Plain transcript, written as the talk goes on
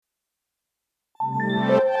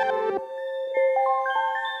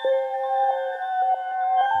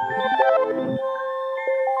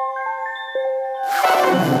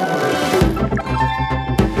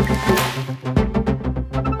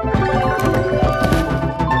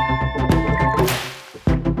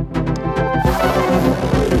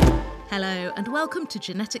Welcome to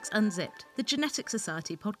Genetics Unzipped, the Genetics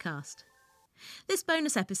Society podcast. This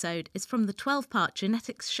bonus episode is from the 12-part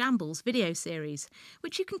Genetics Shambles video series,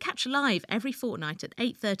 which you can catch live every fortnight at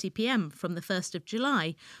 8:30 p.m. from the 1st of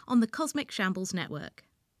July on the Cosmic Shambles Network.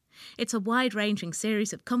 It's a wide-ranging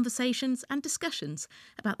series of conversations and discussions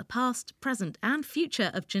about the past, present and future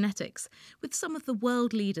of genetics with some of the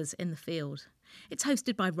world leaders in the field. It's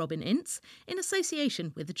hosted by Robin Ince in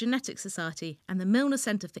association with the Genetics Society and the Milner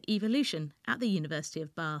Centre for Evolution at the University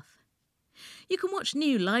of Bath. You can watch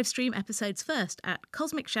new live stream episodes first at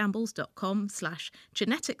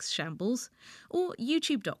cosmicshambles.com/geneticsshambles or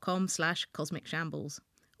youtube.com/cosmicshambles.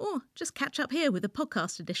 Or just catch up here with a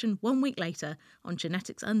podcast edition 1 week later on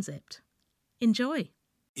Genetics Unzipped. Enjoy!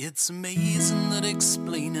 It's amazing that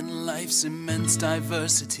explaining life's immense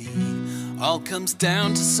diversity all comes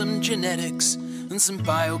down to some genetics and some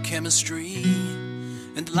biochemistry.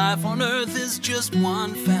 And life on Earth is just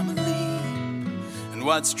one family. And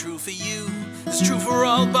what's true for you is true for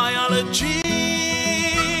all biology.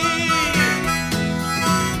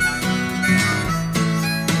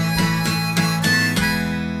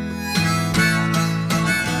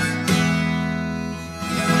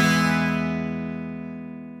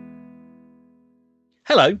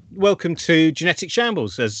 Hello, welcome to Genetic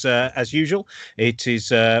Shambles. As usual, it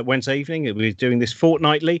is Wednesday evening. We're doing this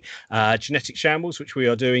fortnightly Genetic Shambles, which we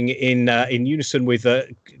are doing in unison with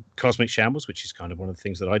Cosmic Shambles, which is kind of one of the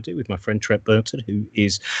things that I do with my friend Trent Burton, who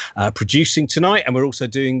is producing tonight. And we're also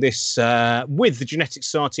doing this with the Genetics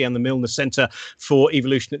Society and the Milner Centre for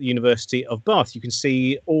Evolution at the University of Bath. You can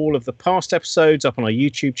see all of the past episodes up on our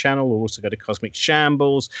YouTube channel, or also go to Cosmic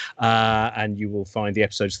Shambles and you will find the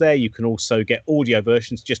episodes there. You can also get audio versions.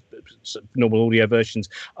 Just normal audio versions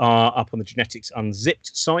are up on the Genetics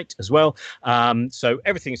Unzipped site as well. So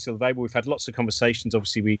everything is still available. We've had lots of conversations.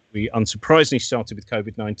 Obviously, we unsurprisingly started with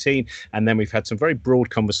COVID-19, and then we've had some very broad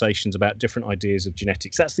conversations about different ideas of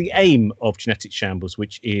genetics. That's the aim of Genetic Shambles,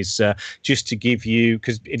 which is just to give you,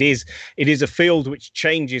 because it is a field which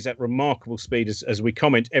changes at remarkable speed as we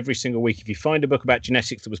comment every single week. If you find a book about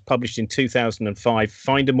genetics that was published in 2005,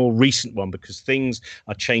 find a more recent one, because things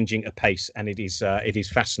are changing apace, and it is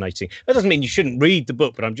fascinating. That doesn't mean you shouldn't read the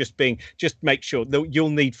book, but I'm just make sure that you'll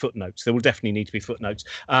need footnotes. There will definitely need to be footnotes.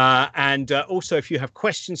 And also, if you have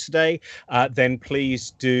questions today, then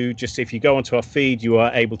please do if you go onto our feed, you are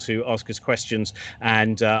able to ask us questions,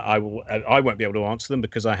 and I won't be able to answer them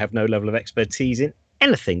because I have no level of expertise in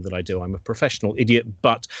anything that I do. I'm a professional idiot,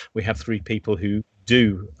 but we have three people who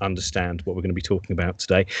do understand what we're going to be talking about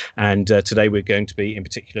today. And today we're going to be in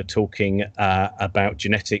particular talking about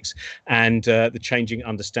genetics and the changing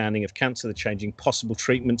understanding of cancer, the changing possible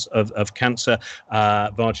treatments of cancer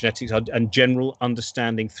via genetics, and general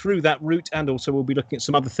understanding through that route. And also we'll be looking at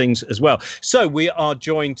some other things as well. So we are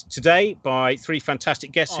joined today by three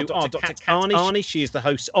fantastic guests who are Dr. Kat Arney. She is the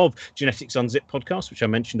host of Genetics Unzipped podcast, which I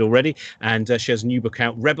mentioned already. And she has a new book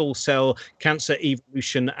out, Rebel Cell, Cancer,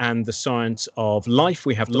 Evolution and the Science of Life.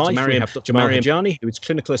 We have Dr. Mariam Hajani, who is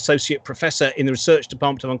Clinical Associate Professor in the Research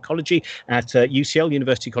Department of Oncology at UCL,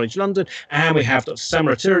 University College London. And we have Dr.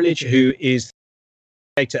 Samara Turilic, who is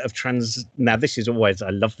of now this is always,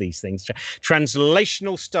 I love these things,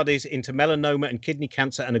 translational studies into melanoma and kidney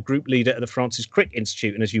cancer, and a group leader at the Francis Crick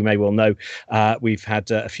Institute. And as you may well know, we've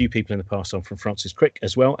had a few people in the past on from Francis Crick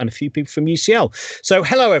as well, and a few people from UCL. So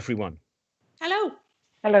hello everyone. Hello.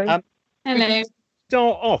 Hello. Hello.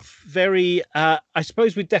 Start off very, I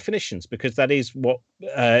suppose, with definitions, because that is what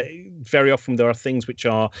very often there are things which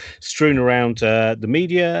are strewn around the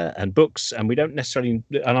media and books, and we don't necessarily.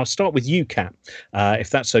 And I'll start with you, Kat, if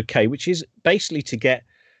that's okay, which is basically to get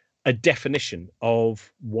a definition of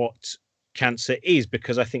what cancer is,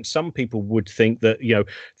 because I think some people would think that,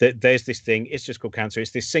 that there's this thing, it's just called cancer,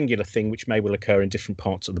 it's this singular thing which may well occur in different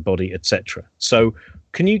parts of the body, etc. So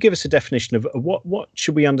can you give us a definition of what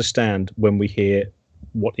should we understand when we hear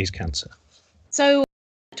what is cancer? So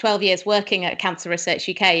 12 years working at Cancer Research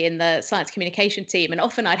UK in the science communication team, and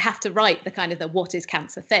often I'd have to write the what is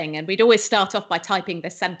cancer thing, and we'd always start off by typing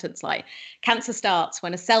this sentence like, cancer starts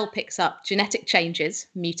when a cell picks up genetic changes,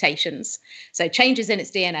 mutations, so changes in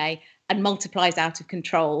its DNA, and multiplies out of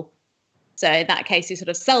control. So in that case, you sort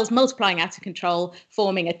of cells multiplying out of control,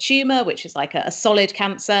 forming a tumour, which is like a solid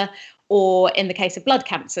cancer, or in the case of blood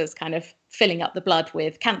cancers, kind of filling up the blood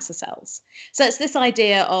with cancer cells. So it's this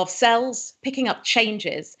idea of cells picking up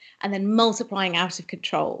changes and then multiplying out of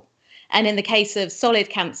control. And in the case of solid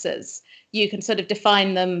cancers, you can sort of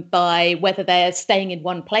define them by whether they're staying in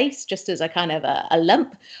one place, just as a kind of a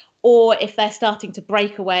lump, or if they're starting to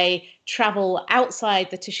break away, travel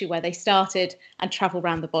outside the tissue where they started and travel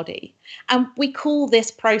around the body. And we call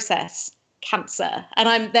this process cancer?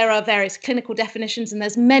 And there are various clinical definitions, and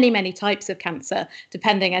there's many types of cancer,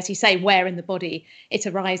 depending, as you say, where in the body it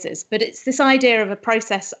arises. But it's this idea of a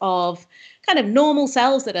process of kind of normal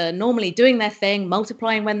cells that are normally doing their thing,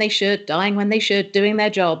 multiplying when they should, dying when they should, doing their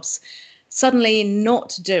jobs, suddenly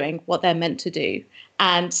not doing what they're meant to do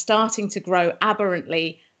and starting to grow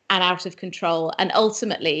aberrantly and out of control. And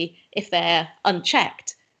ultimately, if they're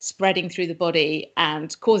unchecked, spreading through the body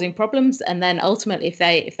and causing problems. And then ultimately,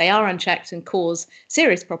 if they are unchecked and cause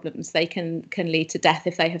serious problems, they can lead to death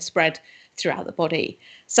if they have spread throughout the body.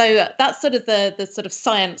 So that's sort of the sort of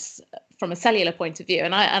science from a cellular point of view.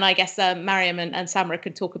 And I guess Mariam and Samara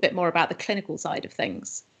could talk a bit more about the clinical side of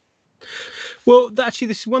things. Well, actually,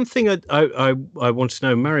 this is one thing I want to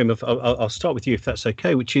know, Mariam. I'll start with you, if that's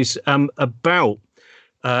okay, which is about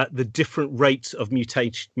the different rates of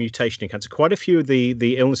mutation in cancer. Quite a few of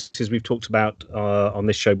the illnesses we've talked about on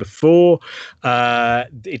this show before,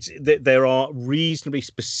 there are reasonably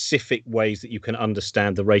specific ways that you can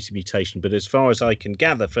understand the rate of mutation. But as far as I can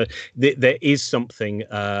gather, there is something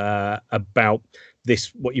about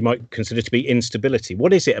this, what you might consider to be instability.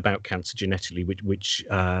 What is it about cancer genetically which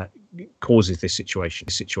causes this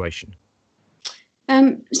situation?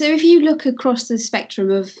 So if you look across the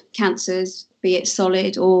spectrum of cancers, be it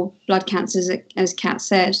solid or blood cancers, as Kat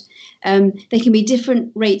said, there can be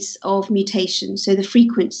different rates of mutation, so the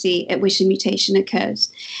frequency at which a mutation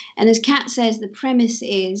occurs. And as Kat says, the premise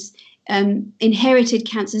is inherited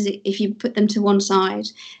cancers, if you put them to one side,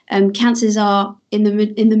 cancers are in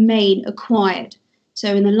the main acquired.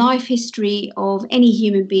 So in the life history of any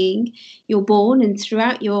human being, you're born, and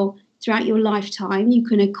throughout your lifetime, you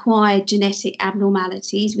can acquire genetic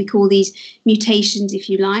abnormalities. We call these mutations, if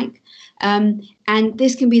you like. And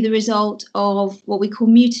this can be the result of what we call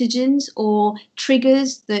mutagens, or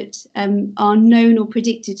triggers that are known or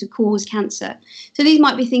predicted to cause cancer. So these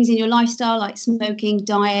might be things in your lifestyle, like smoking,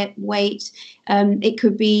 diet, weight. It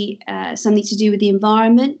could be something to do with the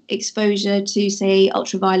environment, exposure to, say,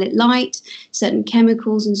 ultraviolet light, certain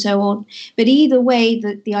chemicals, and so on. But either way,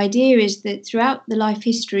 the idea is that throughout the life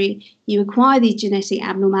history, you acquire these genetic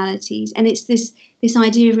abnormalities, and it's this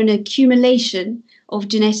idea of an accumulation of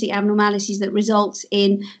genetic abnormalities that results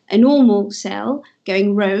in a normal cell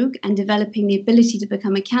going rogue and developing the ability to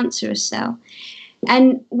become a cancerous cell.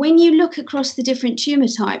 And when you look across the different tumor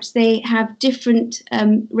types, they have different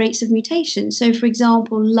rates of mutation. So, for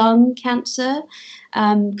example, lung cancer,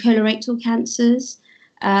 colorectal cancers,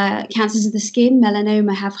 cancers of the skin,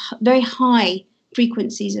 melanoma, have very high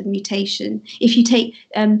frequencies of mutation. If you take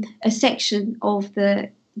a section of the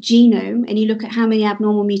genome and you look at how many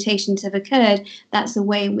abnormal mutations have occurred, that's the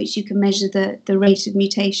way in which you can measure the rate of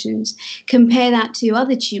mutations. Compare that to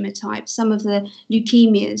other tumor types, some of the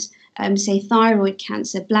leukemias, say thyroid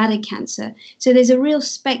cancer, bladder cancer. So there's a real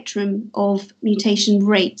spectrum of mutation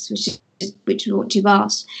rates, which is what you've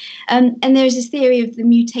asked. And there's this theory of the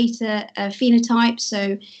mutator phenotype.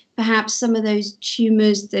 So perhaps some of those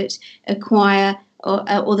tumors that acquire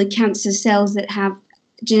or the cancer cells that have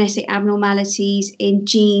genetic abnormalities in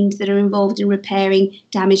genes that are involved in repairing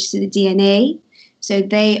damage to the DNA. So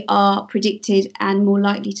they are predicted and more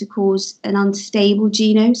likely to cause an unstable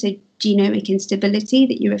genome, so genomic instability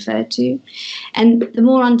that you referred to. And the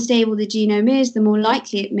more unstable the genome is, the more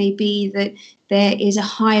likely it may be that there is a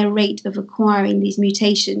higher rate of acquiring these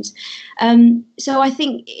mutations. So I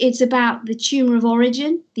think it's about the tumor of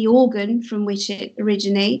origin, the organ from which it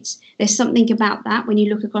originates. There's something about that when you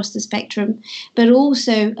look across the spectrum, but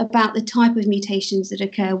also about the type of mutations that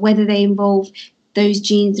occur, whether they involve those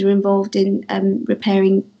genes that are involved in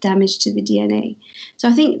repairing damage to the DNA. So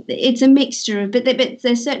I think it's a mixture, but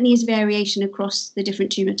there certainly is variation across the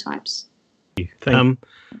different tumor types.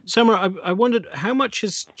 Samara, I wondered how much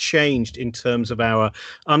has changed in terms of our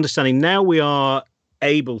understanding. Now we are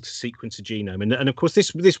able to sequence a genome, and of course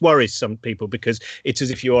this worries some people, because it's as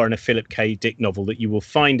if you are in a Philip K. Dick novel, that you will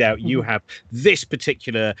find out you have this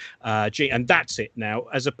particular gene and that's it now,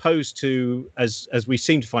 as opposed to, as we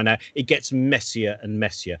seem to find out, it gets messier and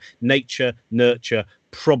messier. Nature, nurture,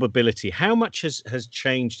 probability. How much has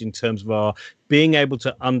changed in terms of our being able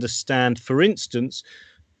to understand, for instance,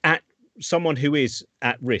 at someone who is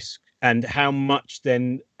at risk, and how much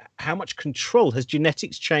control has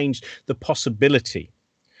genetics changed the possibility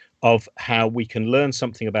of how we can learn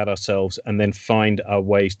something about ourselves and then find our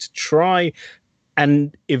ways to try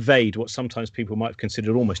and evade what sometimes people might have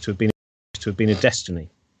considered almost to have been a destiny?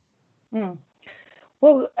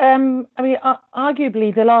 Well, I mean,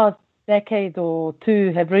 arguably the last decade or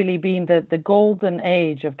two have really been the golden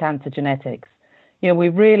age of cancer genetics. You know,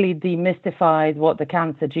 we've really demystified what the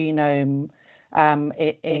cancer genome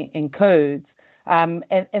encodes. And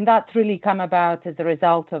that's really come about as a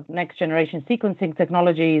result of next generation sequencing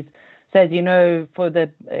technologies. So as you know, for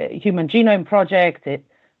the Human Genome Project, it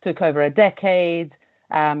took over a decade,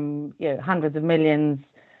 hundreds of millions,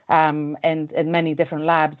 and many different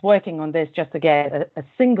labs working on this just to get a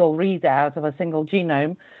single readout of a single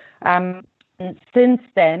genome. And since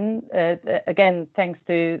then, again, thanks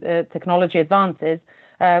to technology advances,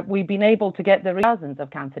 we've been able to get the thousands of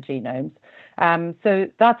cancer genomes. So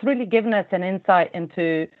that's really given us an insight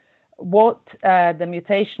into what the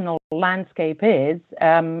mutational landscape is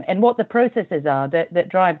and what the processes are that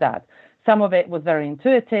drive that. Some of it was very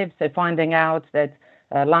intuitive, so finding out that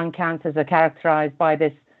lung cancers are characterized by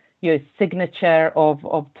this signature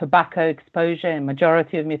of tobacco exposure, and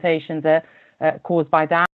majority of mutations are caused by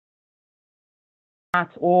that,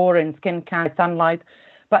 or in skin cancer, sunlight.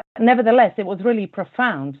 But nevertheless, it was really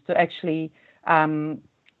profound to actually have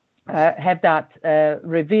that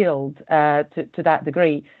revealed to that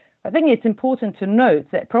degree. I think it's important to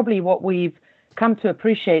note that probably what we've come to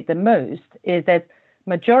appreciate the most is that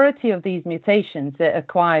majority of these mutations that are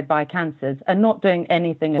acquired by cancers are not doing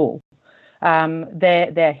anything at all.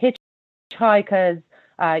 They're hitchhikers,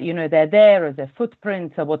 they're there as a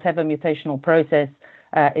footprint of whatever mutational process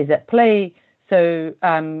is at play. So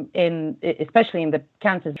especially in the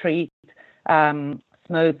cancer treat,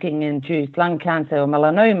 smoking-induced lung cancer or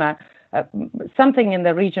melanoma, something in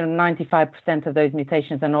the region of 95% of those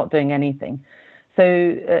mutations are not doing anything.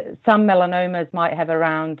 So some melanomas might have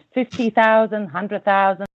around 50,000,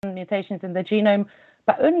 100,000 mutations in the genome,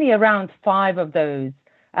 but only around 5 of those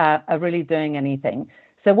are really doing anything.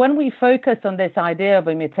 So when we focus on this idea of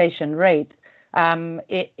a mutation rate,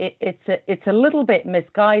 it's a little bit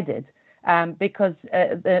misguided because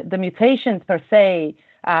the mutations per se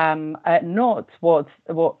are not what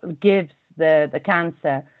gives the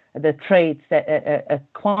cancer the traits that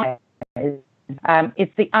acquire.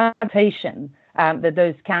 It's the adaptation that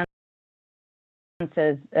those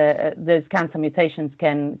cancer mutations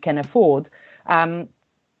can afford, and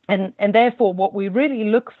therefore what we really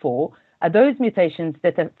look for are those mutations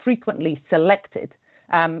that are frequently selected.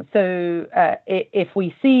 So if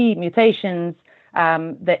we see mutations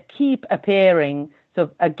that keep appearing sort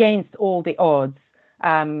of against all the odds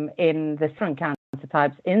in the different cancer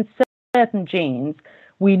types in certain genes,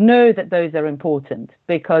 we know that those are important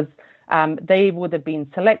because they would have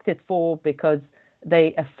been selected for because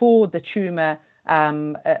they afford the tumor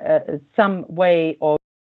some way of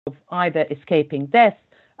either escaping death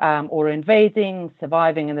or invading,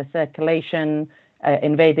 surviving in the circulation,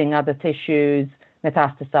 invading other tissues,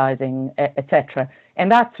 metastasizing, etc.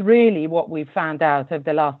 And that's really what we've found out over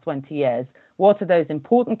the last 20 years. What are those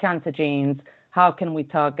important cancer genes? How can we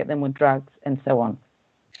target them with drugs and so on?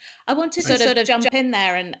 I want to sort of jump in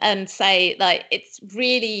there and say, like, it's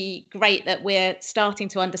really great that we're starting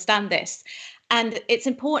to understand this. And it's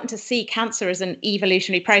important to see cancer as an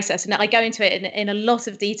evolutionary process. And I go into it in a lot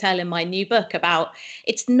of detail in my new book about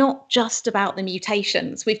it's not just about the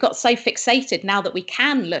mutations. We've got so fixated now that we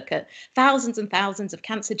can look at thousands and thousands of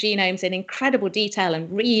cancer genomes in incredible detail and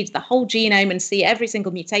read the whole genome and see every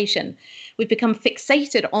single mutation. We've become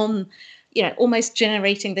fixated on almost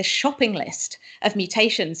generating this shopping list of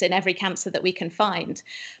mutations in every cancer that we can find.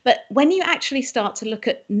 But when you actually start to look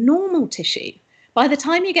at normal tissue, by the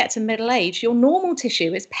time you get to middle age, your normal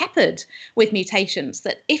tissue is peppered with mutations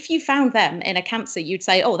that if you found them in a cancer, you'd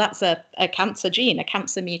say, oh, that's a cancer gene, a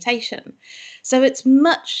cancer mutation. So it's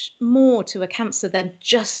much more to a cancer than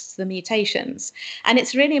just the mutations. And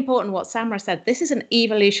it's really important what Samra said. This is an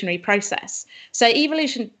evolutionary process. So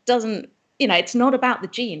evolution doesn't, it's not about the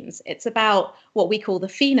genes. It's about what we call the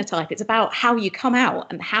phenotype. It's about how you come out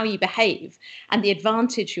and how you behave and the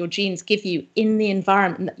advantage your genes give you in the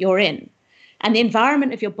environment that you're in. And the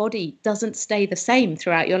environment of your body doesn't stay the same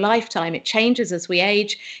throughout your lifetime. It changes as we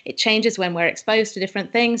age. It changes when we're exposed to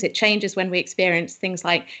different things. It changes when we experience things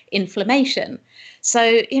like inflammation.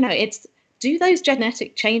 So, it's do those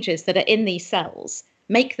genetic changes that are in these cells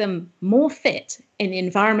make them more fit in the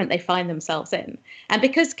environment they find themselves in. And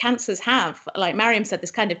because cancers have, like Mariam said,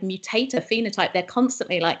 this kind of mutator phenotype, they're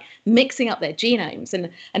constantly like mixing up their genomes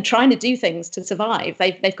and trying to do things to survive.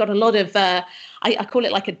 They've got a lot of, I call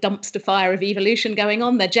it like a dumpster fire of evolution going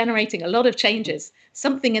on. They're generating a lot of changes.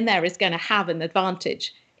 Something in there is going to have an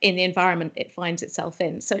advantage in the environment it finds itself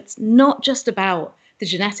in. So it's not just about the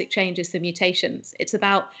genetic changes, the mutations. It's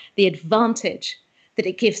about the advantage that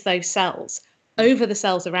it gives those cells over the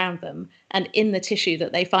cells around them and in the tissue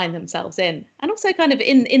that they find themselves in, and also kind of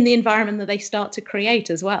in the environment that they start to create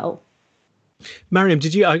as well. Mariam,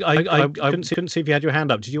 did you? I couldn't see if you had your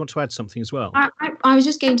hand up. Did you want to add something as well? I was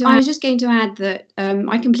just going to add that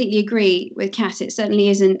I completely agree with Kat. It certainly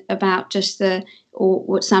isn't about just or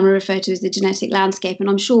what Samra referred to as the genetic landscape, and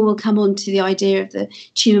I'm sure we'll come on to the idea of the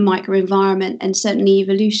tumour microenvironment and certainly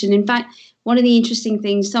evolution. In fact, one of the interesting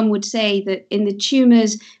things, some would say that in the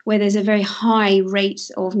tumours where there's a very high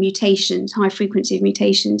rate of mutations, high frequency of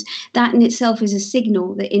mutations, that in itself is a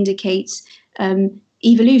signal that indicates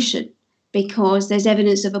evolution, because there's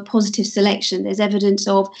evidence of a positive selection. There's evidence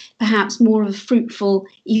of perhaps more of a fruitful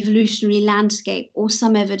evolutionary landscape, or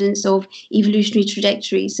some evidence of evolutionary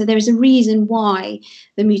trajectory. So there is a reason why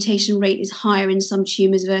the mutation rate is higher in some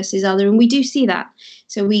tumours versus other, and we do see that.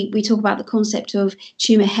 So we talk about the concept of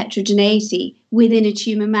tumour heterogeneity within a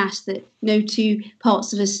tumour mass, that no two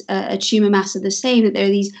parts of a tumour mass are the same, that there are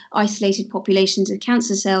these isolated populations of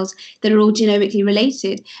cancer cells that are all genomically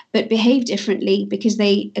related but behave differently because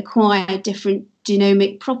they acquire different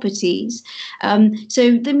genomic properties.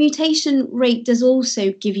 So the mutation rate does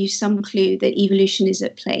also give you some clue that evolution is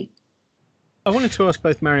at play. I wanted to ask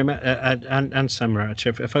both Mariam and Samra,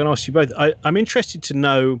 actually, if I can ask you both. I'm interested to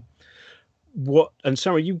know what, and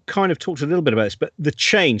Samra, you kind of talked a little bit about this, but the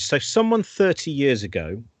change. So someone 30 years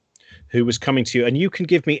ago who was coming to you, and you can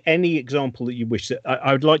give me any example that you wish.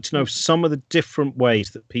 I would like to know some of the different ways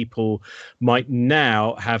that people might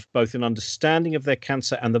now have both an understanding of their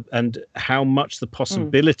cancer and how much the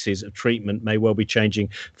possibilities of treatment may well be changing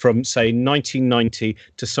from, say, 1990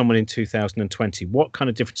 to someone in 2020. What kind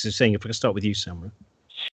of differences are seeing? If I can start with you, Samra.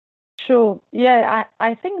 Sure. Yeah,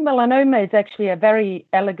 I think melanoma is actually a very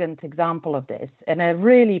elegant example of this, and a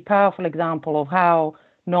really powerful example of how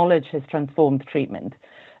knowledge has transformed treatment.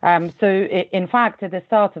 So in fact, at the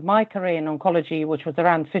start of my career in oncology, which was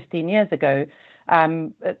around 15 years ago,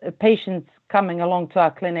 patients coming along to our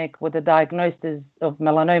clinic with a diagnosis of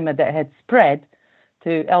melanoma that had spread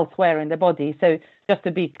to elsewhere in the body. So just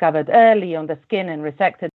to be covered early on the skin and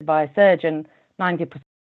resected by a surgeon, 90%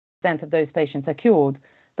 of those patients are cured.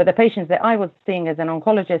 But the patients that I was seeing as an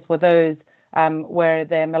oncologist were those where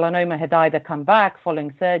their melanoma had either come back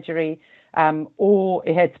following surgery, or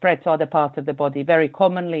it had spread to other parts of the body. Very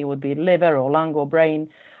commonly, it would be liver or lung or brain.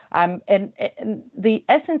 And the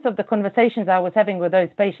essence of the conversations I was having with those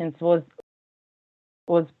patients was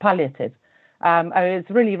palliative. It was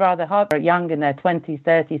really rather hard. They're young, in their 20s,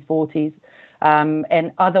 30s, 40s,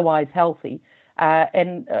 and otherwise healthy.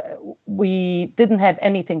 And we didn't have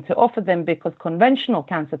anything to offer them because conventional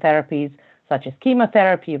cancer therapies, such as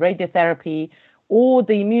chemotherapy, radiotherapy, or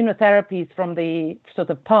the immunotherapies from the sort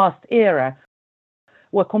of past era,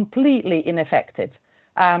 were completely ineffective.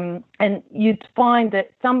 And you'd find that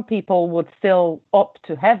some people would still opt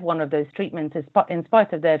to have one of those treatments in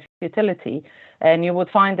spite of their futility. And you would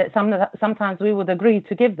find that sometimes we would agree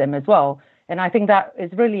to give them as well. And I think that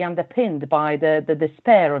is really underpinned by the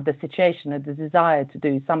despair of the situation and the desire to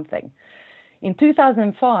do something. In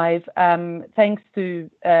 2005, thanks to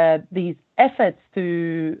these efforts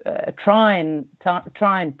to try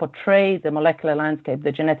and portray the molecular landscape,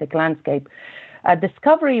 the genetic landscape, a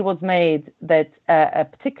discovery was made that a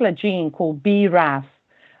particular gene called BRAF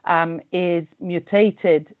is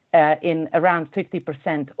mutated in around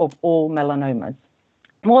 50% of all melanomas.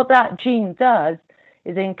 What that gene does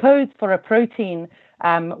is encodes for a protein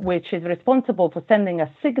which is responsible for sending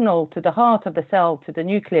a signal to the heart of the cell, to the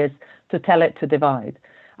nucleus, to tell it to divide.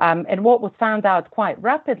 And what was found out quite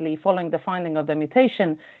rapidly following the finding of the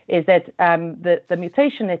mutation is that the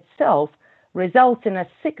mutation itself results in a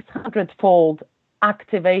 600-fold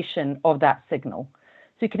activation of that signal.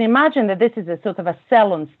 So you can imagine that this is a sort of a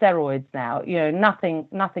cell on steroids now. You know,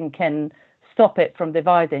 nothing can stop it from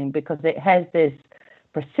dividing because it has this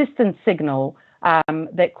persistent signal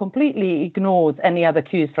that completely ignores any other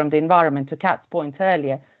cues from the environment. To Kat's point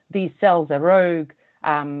earlier, these cells are rogue.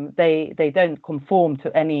 They don't conform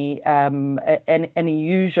to any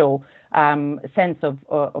usual sense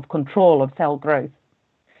of control of cell growth.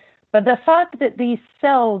 But the fact that these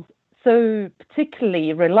cells so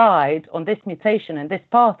particularly relied on this mutation and this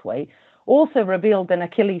pathway also revealed an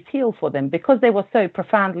Achilles heel for them, because they were so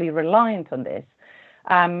profoundly reliant on this.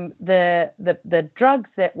 The drugs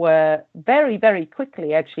that were very, very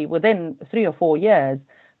quickly, actually within 3 or 4 years,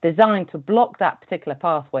 designed to block that particular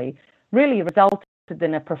pathway, really resulted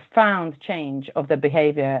in a profound change of the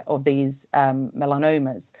behavior of these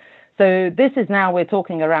melanomas. So this is now, we're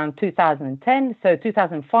talking around 2010. So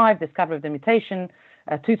 2005, discovery of the mutation.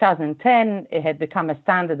 2010, it had become a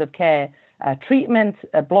standard of care treatment,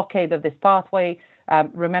 a blockade of this pathway.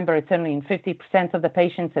 Remember, it's only in 50% of the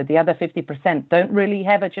patients, so the other 50% don't really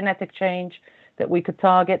have a genetic change that we could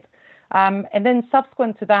target. And then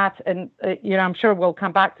subsequent to that, and I'm sure we'll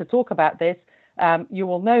come back to talk about this, you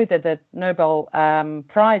will know that the Nobel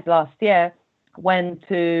Prize last year went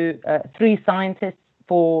to 3 scientists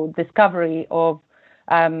for discovery of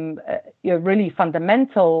a really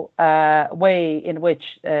fundamental way in which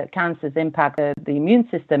cancers impact the immune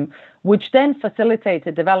system, which then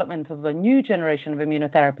facilitated development of a new generation of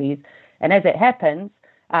immunotherapies. And as it happens,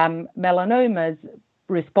 melanomas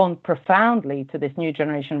respond profoundly to this new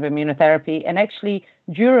generation of immunotherapy, and actually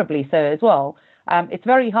durably so as well. It's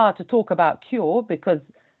very hard to talk about cure because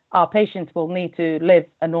our patients will need to live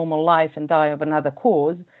a normal life and die of another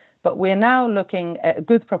cause. But we're now looking at a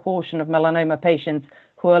good proportion of melanoma patients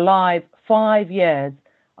who are alive 5 years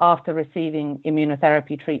after receiving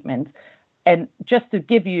immunotherapy treatment. And just to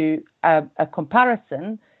give you a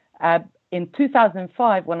comparison, in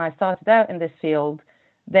 2005, when I started out in this field,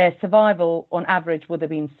 their survival on average would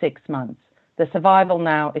have been 6 months. The survival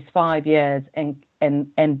now is 5 years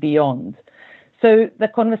and beyond. So the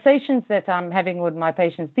conversations that I'm having with my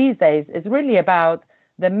patients these days is really about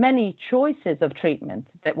the many choices of treatment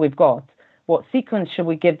that we've got. What sequence should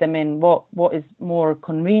we give them in? What is more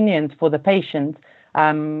convenient for the patient?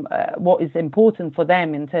 What is important for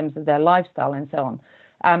them in terms of their lifestyle and so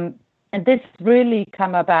on? And this really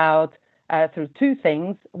come about through 2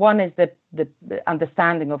 things. One is the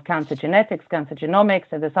understanding of cancer genetics, cancer genomics,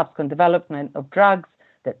 and the subsequent development of drugs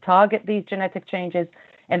that target these genetic changes.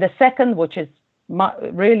 And the second, which is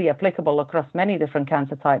really applicable across many different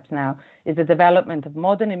cancer types now, is the development of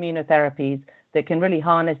modern immunotherapies that can really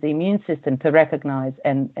harness the immune system to recognize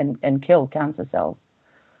and kill cancer cells.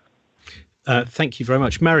 Thank you very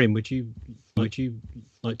much. Marion, would you like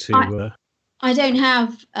to... I don't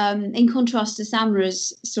have, in contrast to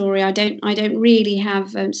Samra's story, I don't really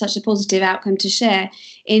have such a positive outcome to share.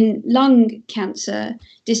 In lung cancer,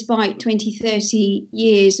 despite 20, 30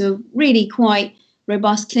 years of really quite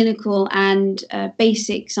robust clinical and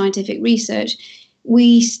basic scientific research,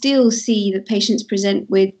 we still see that patients present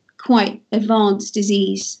with quite advanced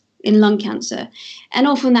disease in lung cancer. And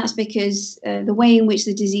often that's because the way in which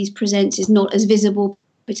the disease presents is not as visible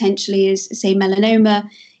potentially as, say, melanoma.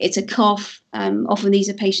 It's a cough. Often these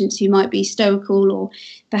are patients who might be stoical or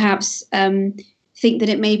perhaps think that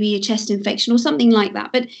it may be a chest infection or something like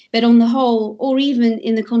that. But on the whole, or even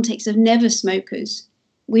in the context of never smokers,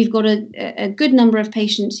 we've got a good number of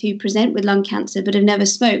patients who present with lung cancer but have never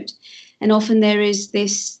smoked. And often there is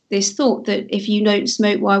this thought that if you don't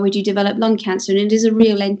smoke, why would you develop lung cancer? And it is a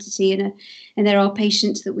real entity, and there are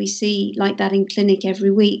patients that we see like that in clinic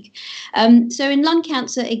every week. So in lung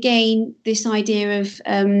cancer, again, this idea of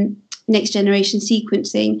next generation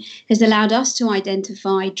sequencing has allowed us to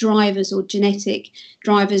identify drivers or genetic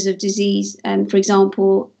drivers of disease. For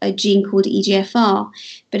example, a gene called EGFR.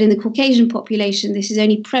 But in the Caucasian population, this is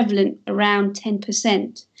only prevalent around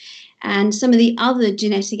 10%. And some of the other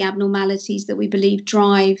genetic abnormalities that we believe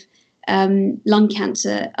drive lung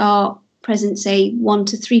cancer are present, say, 1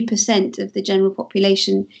 to 3% of the general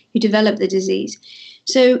population who develop the disease.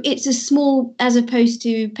 So it's a small, as opposed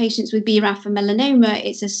to patients with BRAF and melanoma,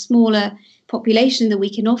 it's a smaller population that we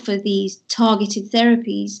can offer these targeted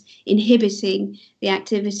therapies inhibiting the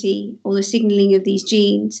activity or the signaling of these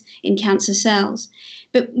genes in cancer cells.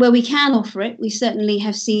 But where we can offer it, we certainly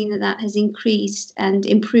have seen that has increased and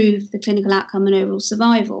improved the clinical outcome and overall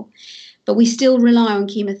survival. But we still rely on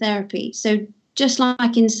chemotherapy. So just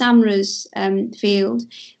like in Samra's field,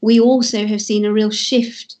 we also have seen a real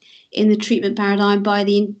shift in the treatment paradigm by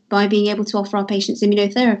being able to offer our patients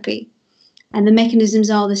immunotherapy. And the mechanisms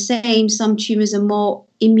are the same. Some tumours are more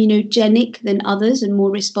immunogenic than others and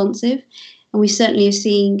more responsive. And we certainly are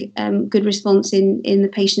seeing good response in the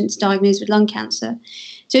patients diagnosed with lung cancer.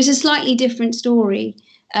 So it's a slightly different story.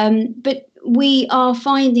 But we are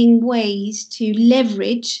finding ways to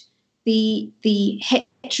leverage the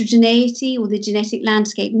heterogeneity or the genetic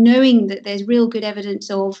landscape, knowing that there's real good evidence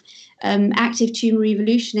of active tumour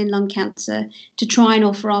evolution in lung cancer, to try and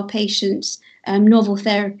offer our patients novel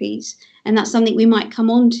therapies. And that's something we might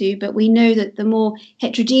come on to, but we know that the more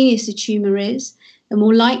heterogeneous a tumour is, the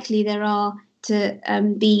more likely there are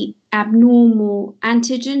to be abnormal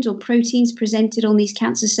antigens or proteins presented on these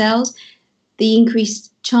cancer cells, the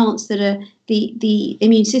increased chance that the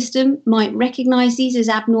immune system might recognize these as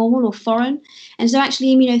abnormal or foreign. And so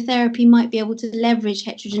actually immunotherapy might be able to leverage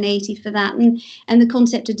heterogeneity for that. And the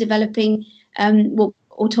concept of developing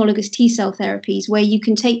autologous T-cell therapies, where you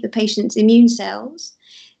can take the patient's immune cells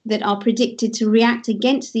that are predicted to react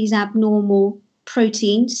against these abnormal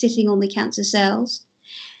proteins sitting on the cancer cells,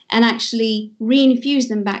 and actually reinfuse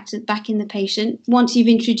them back in the patient. Once you've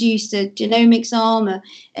introduced a genomics arm,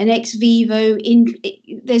 an ex vivo,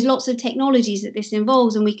 there's lots of technologies that this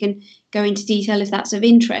involves, and we can go into detail if that's of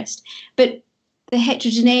interest. But the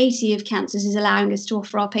heterogeneity of cancers is allowing us to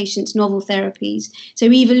offer our patients novel therapies. So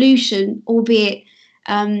evolution, albeit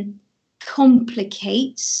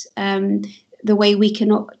complicates the way we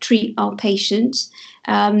can treat our patients,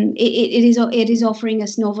 it is offering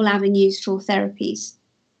us novel avenues for therapies.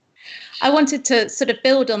 I wanted to sort of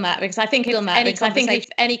build on that because I think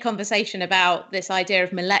any conversation about this idea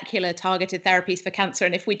of molecular targeted therapies for cancer,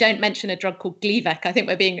 and if we don't mention a drug called Gleevec, I think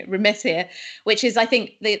we're being remiss here, which is, I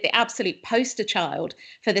think, the absolute poster child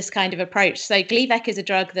for this kind of approach. So Gleevec is a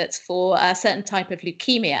drug that's for a certain type of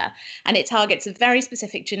leukemia, and it targets a very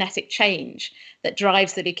specific genetic change that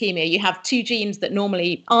drives the leukemia. You have two genes that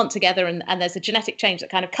normally aren't together, and there's a genetic change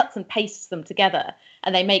that kind of cuts and pastes them together,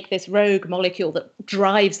 and they make this rogue molecule that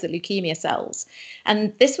drives the leukemia cells.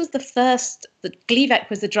 And this was the Gleevec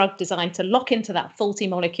was the drug designed to lock into that faulty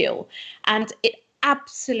molecule, and it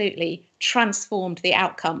absolutely transformed the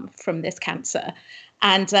outcome from this cancer.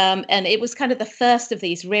 And it was kind of the first of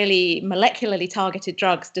these really molecularly targeted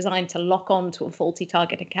drugs designed to lock on to a faulty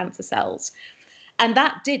target in cancer cells. And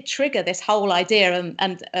that did trigger this whole idea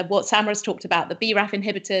and what Samara's talked about, the BRAF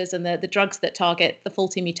inhibitors and the drugs that target the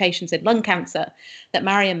faulty mutations in lung cancer that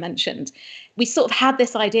Mariam mentioned. We sort of had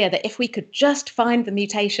this idea that if we could just find the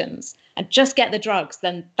mutations and just get the drugs,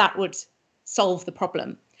 then that would solve the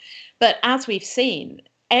problem. But as we've seen,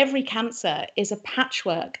 every cancer is a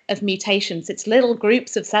patchwork of mutations. It's little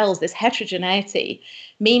groups of cells. This heterogeneity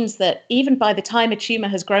means that even by the time a tumor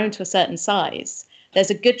has grown to a certain size, there's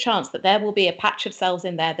a good chance that there will be a patch of cells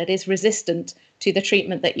in there that is resistant to the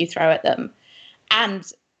treatment that you throw at them. And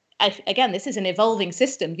again, this is an evolving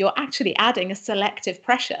system. You're actually adding a selective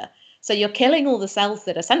pressure. So you're killing all the cells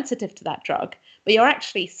that are sensitive to that drug, but you're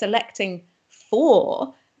actually selecting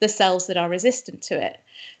for the cells that are resistant to it.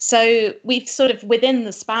 So we've sort of, within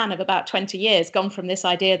the span of about 20 years, gone from this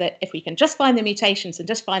idea that if we can just find the mutations and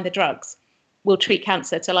just find the drugs, we'll treat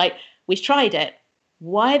cancer, to like, we've tried it.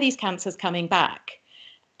 Why are these cancers coming back?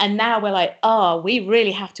 And now we're like, we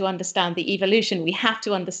really have to understand the evolution. We have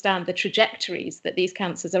to understand the trajectories that these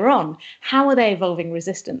cancers are on. How are they evolving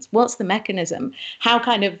resistance? What's the mechanism? How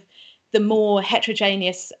kind of the more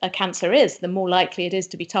heterogeneous a cancer is, the more likely it is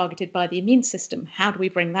to be targeted by the immune system. How do we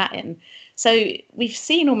bring that in? So we've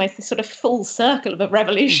seen almost this sort of full circle of a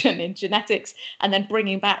revolution in genetics, and then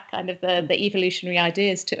bringing back kind of the evolutionary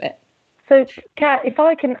ideas to it. So, Kat, if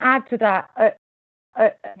I can add to that,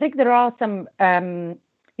 I think there are some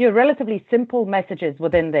relatively simple messages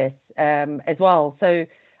within this as well. So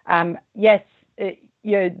yes,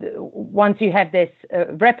 once you have this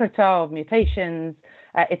repertoire of mutations,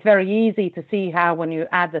 it's very easy to see how when you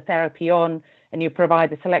add the therapy on and you provide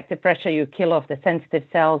the selective pressure, you kill off the sensitive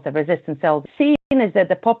cells, the resistant cells. Seen is that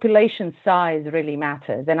the population size really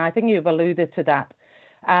matters, and I think you've alluded to that.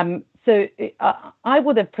 So I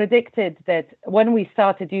would have predicted that when we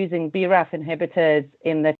started using BRAF inhibitors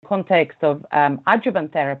in the context of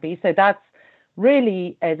adjuvant therapy, so that's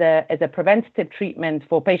really as a preventative treatment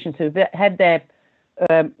for patients who've had their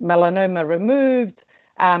melanoma removed,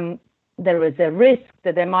 there is a risk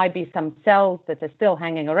that there might be some cells that are still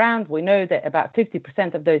hanging around. We know that about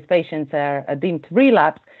 50% of those patients are deemed to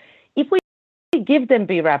relapse. If we give them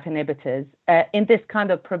BRAF inhibitors in this kind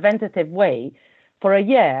of preventative way, for a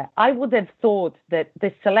year, I would have thought that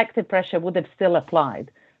this selective pressure would have still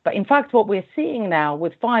applied. But in fact, what we're seeing now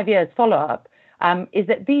with 5 years follow-up is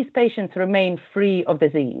that these patients remain free of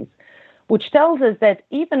disease, which tells us that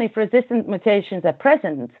even if resistant mutations are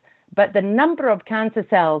present, but the number of cancer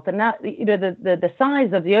cells, the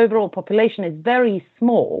size of the overall population is very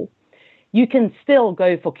small, you can still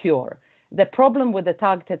go for cure. The problem with the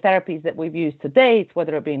targeted therapies that we've used to date,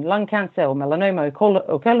 whether it be in lung cancer or melanoma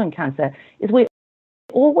or colon cancer, is we're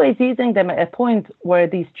always using them at a point where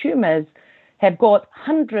these tumors have got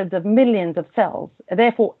hundreds of millions of cells.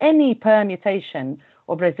 Therefore, any permutation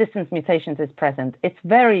of resistance mutations is present. It's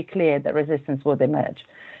very clear that resistance will emerge.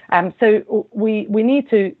 So we need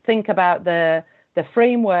to think about the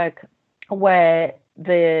framework where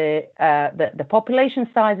the population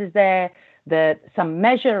size is there, some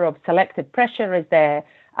measure of selective pressure is there,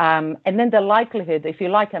 and then the likelihood, if you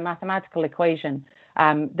like, a mathematical equation,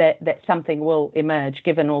 that something will emerge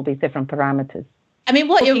given all these different parameters. I mean,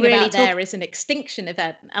 what you're really there is an extinction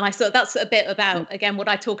event. And I thought that's a bit about, again, what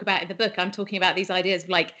I talk about in the book. I'm talking about these ideas of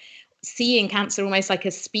like, seeing cancer almost like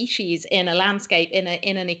a species in a landscape, in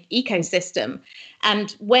an ecosystem.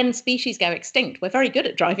 And when species go extinct, we're very good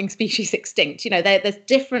at driving species extinct. There's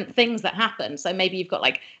different things that happen. So maybe you've got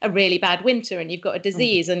like a really bad winter, and you've got a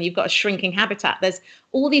disease, and you've got a shrinking habitat. There's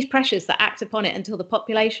all these pressures that act upon it until the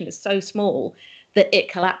population is so small that it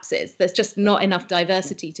collapses. There's just not enough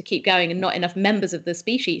diversity to keep going, and not enough members of the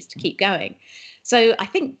species to keep going. So I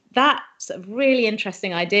think that's a really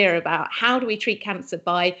interesting idea about how do we treat cancer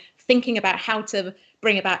by thinking about how to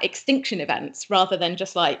bring about extinction events rather than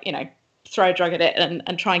just like, throw a drug at it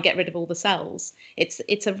and try and get rid of all the cells.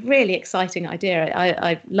 It's a really exciting idea.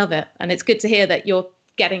 I love it. And it's good to hear that you're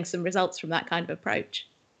getting some results from that kind of approach.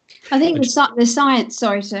 I think the science,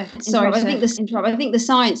 I think the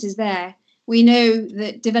science is there. We know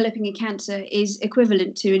that developing a cancer is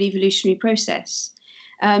equivalent to an evolutionary process.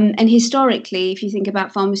 And historically, if you think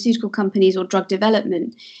about pharmaceutical companies or drug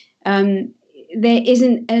development, there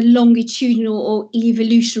isn't a longitudinal or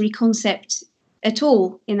evolutionary concept at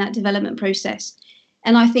all in that development process.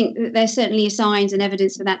 And I think that there's certainly signs and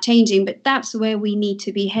evidence of that changing, but that's where we need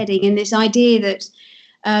to be heading. And this idea that,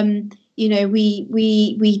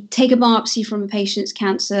 we take a biopsy from a patient's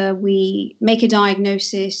cancer, we make a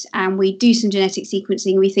diagnosis, and we do some genetic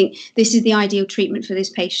sequencing. We think this is the ideal treatment for this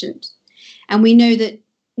patient. And we know that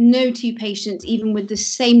no two patients, even with the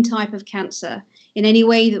same type of cancer, in any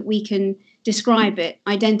way that we can describe it,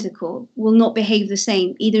 identical, will not behave the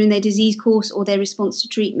same, either in their disease course or their response to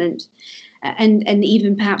treatment, and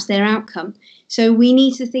even perhaps their outcome. So we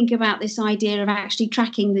need to think about this idea of actually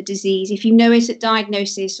tracking the disease. If you know it at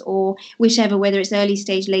diagnosis or whichever, whether it's early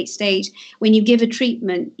stage, late stage, when you give a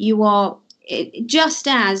treatment, you are just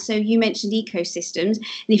as, so you mentioned ecosystems,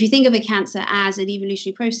 and if you think of a cancer as an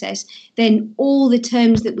evolutionary process, then all the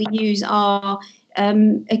terms that we use are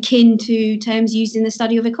akin to terms used in the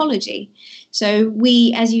study of ecology. So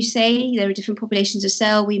we, as you say, there are different populations of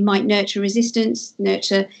cell. We might nurture resistance,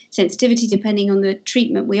 nurture sensitivity, depending on the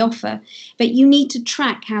treatment we offer. But you need to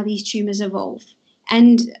track how these tumours evolve.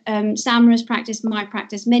 And Samara's practice, my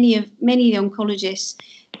practice, many of the oncologists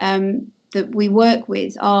that we work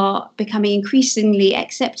with are becoming increasingly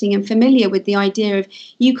accepting and familiar with the idea of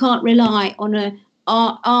you can't rely on a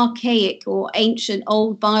archaic or ancient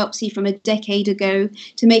old biopsy from a decade ago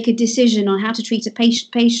to make a decision on how to treat a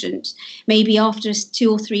patient, maybe after 2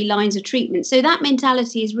 or 3 lines of treatment. So that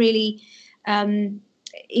mentality is really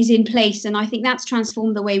is in place, and I think that's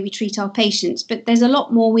transformed the way we treat our patients. But there's a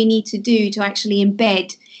lot more we need to do to actually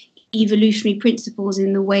embed evolutionary principles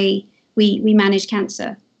in the way we manage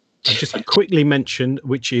cancer. I'll just quickly mention,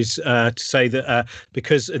 which is to say that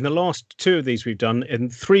because in the last 2 of these we've done, in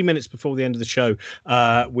 3 minutes before the end of the show,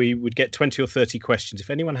 we would get 20 or 30 questions.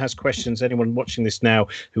 If anyone has questions, anyone watching this now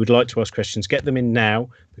who would like to ask questions, get them in now,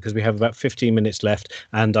 because we have about 15 minutes left.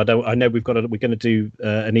 And I know we're going to do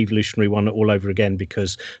an evolutionary one all over again,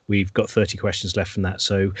 because we've got 30 questions left from that.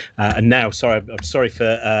 So and now, I'm sorry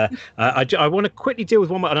for I want to quickly deal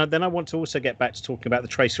with one more, and then I want to also get back to talking about the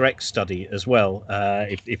Tracer X study as well,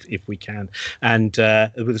 if we can. And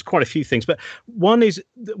there's quite a few things, but one is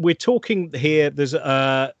we're talking here. This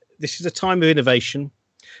is a time of innovation,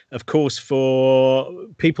 of course, for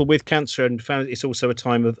people with cancer, and it's also a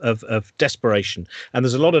time of desperation. And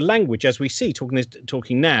there's a lot of language, as we see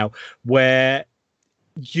talking now, where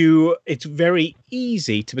it's very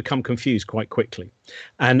easy to become confused quite quickly.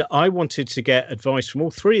 And I wanted to get advice from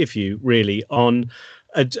all 3 of you, really, on.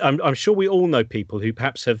 I'm sure we all know people who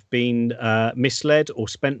perhaps have been misled or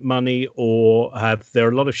spent money, or there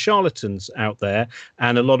are a lot of charlatans out there,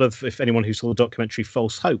 and a lot of, if anyone who saw the documentary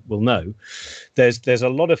False Hope will know, there's a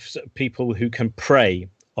lot of people who can prey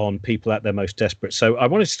on people at their most desperate. So I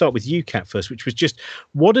wanted to start with you, Kat, first, which was just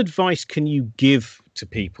what advice can you give to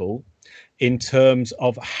people in terms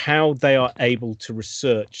of how they are able to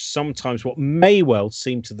research sometimes what may well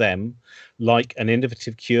seem to them like an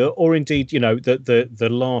innovative cure, or indeed, the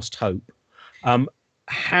last hope.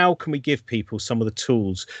 How can we give people some of the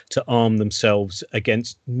tools to arm themselves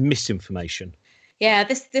against misinformation? Yeah,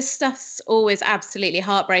 this stuff's always absolutely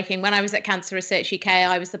heartbreaking. When I was at Cancer Research UK,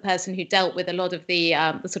 I was the person who dealt with a lot of the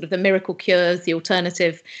sort of the miracle cures, the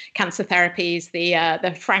alternative cancer therapies,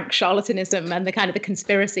 the frank charlatanism, and the kind of the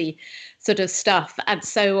conspiracy sort of stuff. And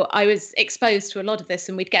so I was exposed to a lot of this,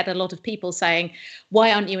 and we'd get a lot of people saying,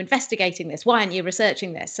 "Why aren't you investigating this? Why aren't you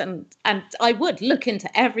researching this?" And I would look into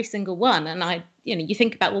every single one, and you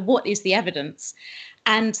think about, well, what is the evidence?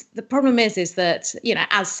 And the problem is that,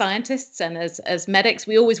 as scientists and as medics,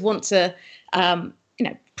 we always want to,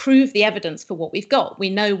 prove the evidence for what we've got. We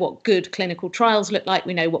know what good clinical trials look like.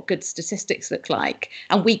 We know what good statistics look like.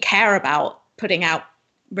 And we care about putting out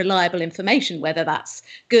reliable information, whether that's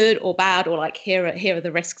good or bad, or like here are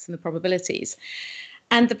the risks and the probabilities.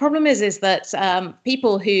 And the problem is that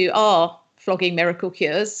people who are flogging miracle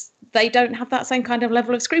cures, they don't have that same kind of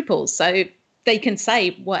level of scruples. So they can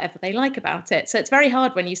say whatever they like about it. So it's very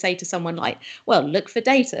hard when you say to someone like, well, look for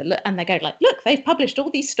data, look, and they go like, look, they've published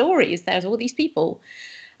all these stories. There's all these people.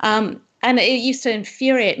 And it used to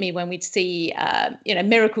infuriate me when we'd see,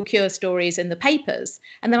 miracle cure stories in the papers.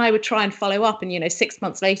 And then I would try and follow up. And, 6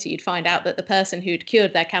 months later, you'd find out that the person who'd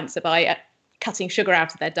cured their cancer by cutting sugar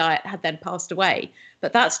out of their diet had then passed away.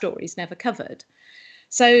 But that story's never covered.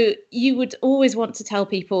 So you would always want to tell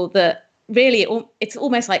people that really it's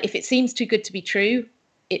almost like if it seems too good to be true,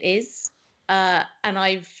 it is. And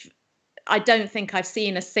I don't think I've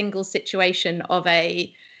seen a single situation of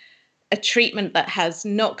a treatment that has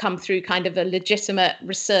not come through kind of a legitimate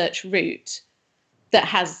research route that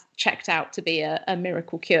has checked out to be a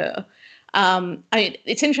miracle cure.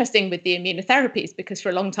 It's interesting with the immunotherapies, because for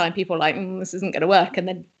a long time people are like, this isn't going to work. And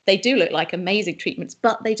then they do look like amazing treatments,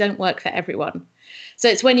 but they don't work for everyone. So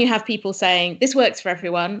it's when you have people saying this works for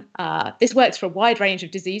everyone, this works for a wide range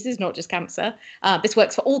of diseases, not just cancer, this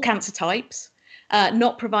works for all cancer types,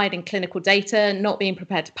 not providing clinical data, not being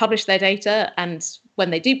prepared to publish their data. And when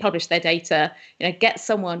they do publish their data, get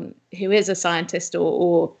someone who is a scientist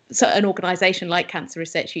or an organisation like Cancer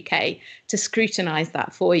Research UK to scrutinise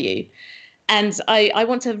that for you. And I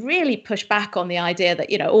want to really push back on the idea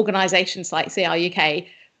that, organisations like CR UK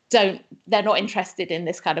they're not interested in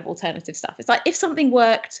this kind of alternative stuff. It's like if something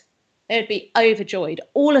worked, they would be overjoyed.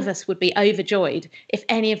 All of us would be overjoyed if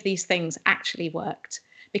any of these things actually worked,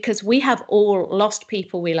 because we have all lost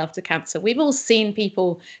people we love to cancer. We've all seen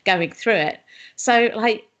people going through it. So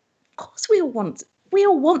of course we all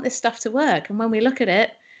want this stuff to work. And when we look at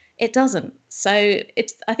it, it doesn't. So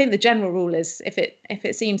I think the general rule is if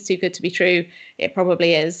it seems too good to be true, it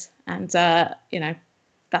probably is. And,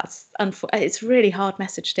 it's a really hard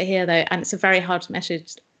message to hear, though. And it's a very hard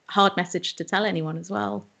message to tell anyone as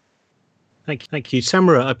well. Thank you.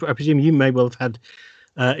 Samara, I presume you may well have had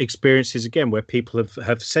experiences again where people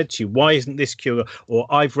have said to you, why isn't this cure? Or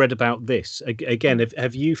I've read about this. Again,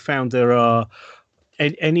 have you found there are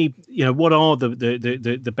any, what are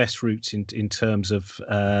the best routes in terms of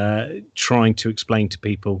trying to explain to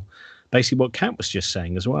people basically what Kat was just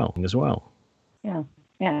saying as well? Yeah.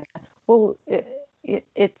 Well,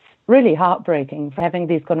 it's really heartbreaking for having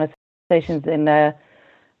these conversations in the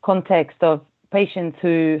context of patients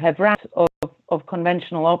who have run out of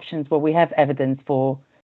conventional options where we have evidence for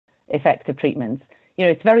effective treatments.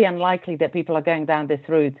 It's very unlikely that people are going down this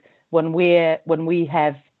route when we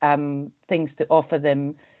have things to offer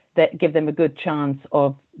them that give them a good chance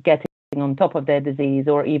of getting on top of their disease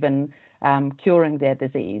or even curing their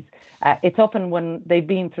disease. It's often when they've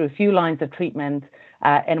been through a few lines of treatment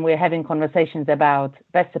and we're having conversations about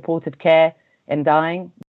best supportive care and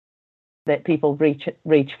dying that people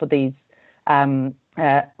reach for these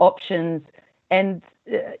options. And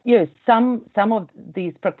some of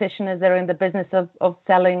these practitioners are in the business of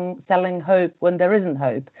selling hope when there isn't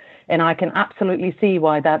hope, and I can absolutely see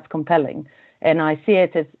why that's compelling. And I see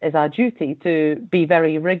it as our duty to be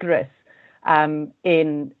very rigorous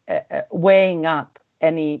in weighing up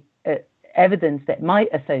any evidence that might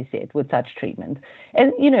associate with such treatment.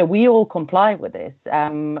 And we all comply with this.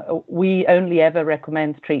 We only ever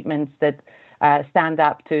recommend treatments that stand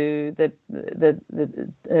up to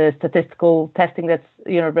the statistical testing that's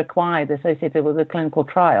required associated with a clinical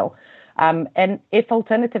trial. And if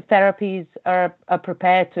alternative therapies are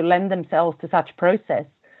prepared to lend themselves to such process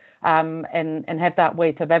and have that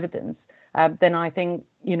weight of evidence, then I think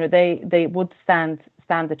they would stand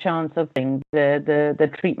a chance of being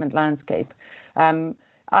the treatment landscape.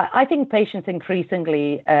 I think patients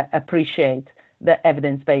increasingly appreciate the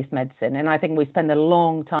evidence-based medicine, and I think we spend a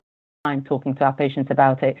long time talking to our patients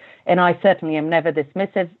about it. And I certainly am never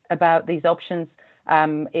dismissive about these options.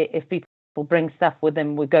 If people bring stuff with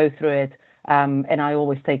them, we go through it, and I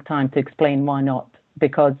always take time to explain why not,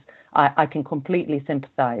 because I can completely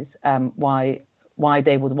sympathize why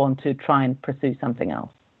they would want to try and pursue something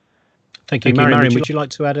else. Thank you. Marion, would you like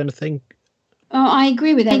to add anything? Oh, I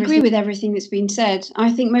agree with everything that's been said. I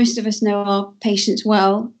think most of us know our patients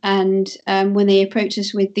well, and when they approach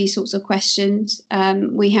us with these sorts of questions,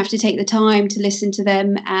 we have to take the time to listen to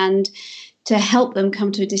them and to help them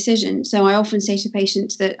come to a decision. So I often say to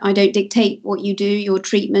patients that I don't dictate what you do, your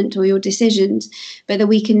treatment or your decisions, but that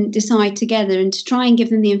we can decide together and to try and give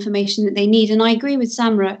them the information that they need. And I agree with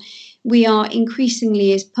Samara. we are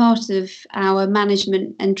increasingly, as part of our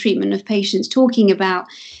management and treatment of patients, talking about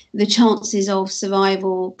the chances of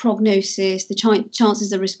survival, prognosis, the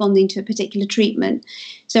chances of responding to a particular treatment.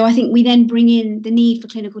 So I think we then bring in the need for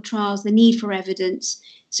clinical trials, the need for evidence,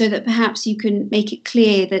 so that perhaps you can make it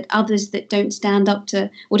clear that others that don't stand up to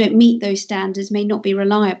or don't meet those standards may not be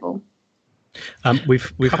reliable.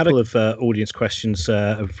 We've had a couple of audience questions.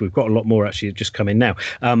 We've got a lot more actually just come in now.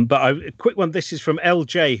 But a quick one. This is from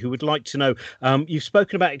LJ, who would like to know, you've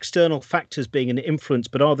spoken about external factors being an influence,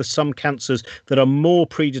 but are there some cancers that are more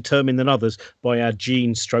predetermined than others by our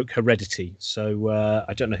gene stroke heredity? So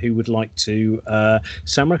I don't know who would like to.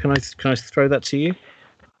 Samra, can I throw that to you?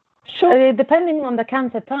 Sure. Depending on the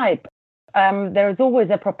cancer type, there is always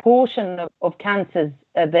a proportion of cancers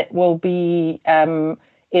that will be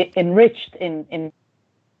enriched in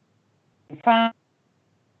fat,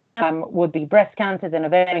 would be breast cancers and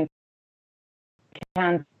ovarian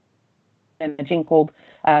cancer, and a gene called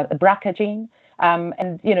the BRCA gene.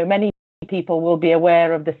 And many people will be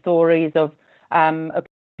aware of the stories of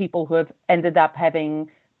people who have ended up having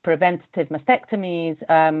preventative mastectomies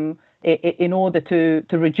in order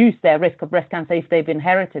to reduce their risk of breast cancer if they've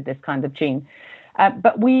inherited this kind of gene.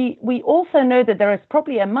 But we also know that there is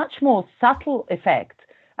probably a much more subtle effect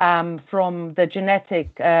from the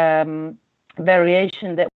genetic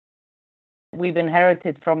variation that we've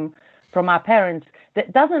inherited from our parents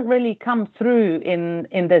that doesn't really come through in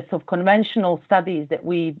the sort of conventional studies that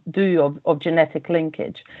we do of genetic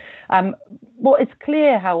linkage. What is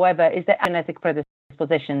clear, however, is that genetic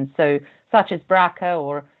predispositions, so such as BRCA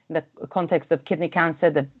or in the context of kidney cancer,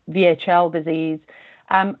 the VHL disease,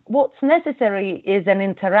 what's necessary is an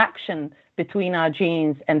interaction between our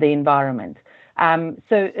genes and the environment.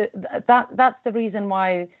 So that's the reason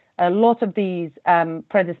why a lot of these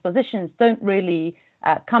predispositions don't really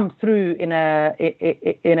come through in a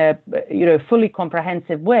fully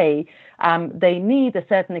comprehensive way. They need a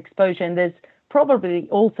certain exposure, and there's probably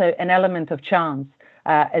also an element of chance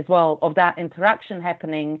as well of that interaction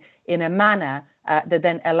happening in a manner that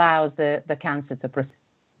then allows the cancer to proceed.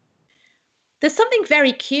 There's something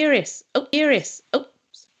very curious.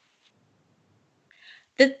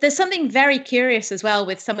 There's something very curious as well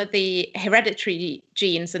with some of the hereditary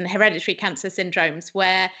genes and hereditary cancer syndromes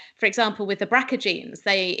where, for example, with the BRCA genes,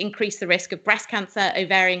 they increase the risk of breast cancer,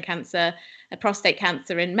 ovarian cancer, prostate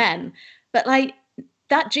cancer in men. But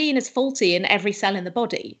that gene is faulty in every cell in the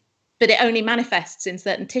body, but it only manifests in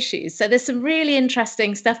certain tissues. So there's some really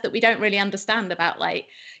interesting stuff that we don't really understand about,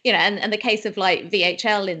 and the case of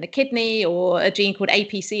VHL in the kidney or a gene called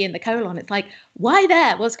APC in the colon. It's why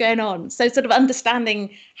there? What's going on? So sort of understanding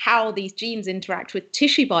how these genes interact with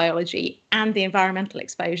tissue biology and the environmental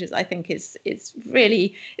exposures, I think is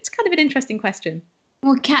really, it's kind of an interesting question.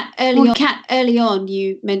 Well, Kat, early on,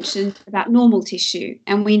 you mentioned about normal tissue,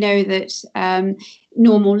 and we know that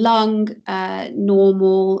normal lung,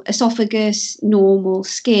 normal esophagus, normal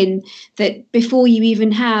skin, that before you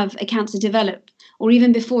even have a cancer develop, or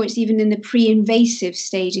even before it's even in the pre-invasive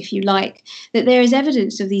stage, if you like, that there is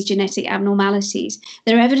evidence of these genetic abnormalities.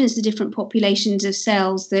 There are evidence of different populations of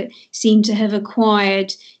cells that seem to have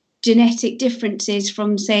acquired genetic differences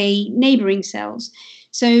from, say, neighbouring cells.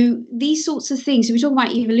 So these sorts of things, so we talk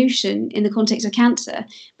about evolution in the context of cancer,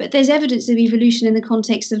 but there's evidence of evolution in the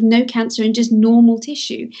context of no cancer and just normal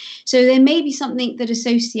tissue. So there may be something that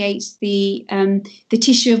associates the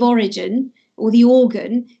tissue of origin or the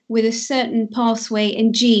organ with a certain pathway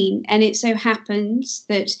and gene, and it so happens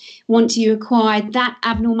that once you acquire that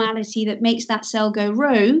abnormality that makes that cell go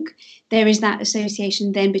rogue, there is that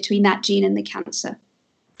association then between that gene and the cancer.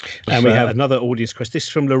 And we have another audience question. This is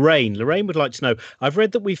from Lorraine. Lorraine would like to know, I've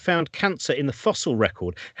read that we found cancer in the fossil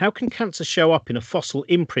record. How can cancer show up in a fossil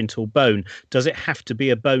imprint or bone? Does it have to be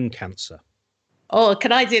a bone cancer? Oh,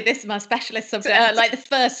 can I do this? My specialist subject. The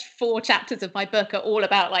first 4 chapters of my book are all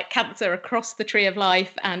about cancer across the tree of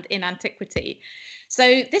life and in antiquity.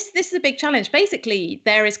 So this is a big challenge. Basically,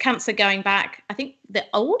 there is cancer going back. I think the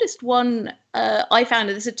oldest one I found,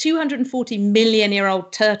 there's a 240 million year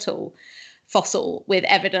old turtle fossil with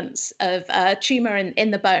evidence of tumour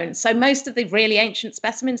in the bone. So most of the really ancient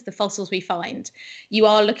specimens, the fossils we find, you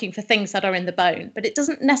are looking for things that are in the bone, but it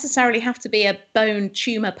doesn't necessarily have to be a bone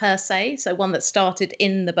tumour per se, so one that started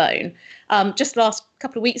in the bone. Just last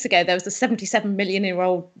couple of weeks ago, there was a 77 million year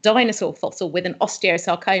old dinosaur fossil with an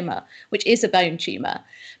osteosarcoma, which is a bone tumour.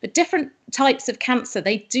 But different types of cancer,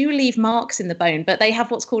 they do leave marks in the bone, but they have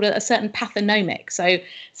what's called a certain pathonomic. So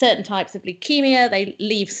certain types of leukemia, they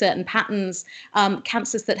leave certain patterns.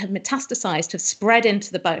 Cancers that have metastasized, have spread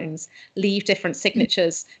into the bones, leave different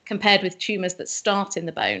signatures compared with tumours that start in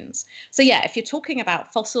the bones. So yeah, if you're talking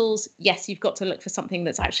about fossils, yes, you've got to look for something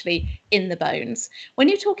that's actually in the bones. When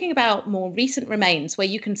you're talking about more recent remains, where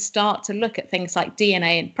you can start to look at things like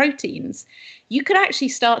DNA and proteins, you could actually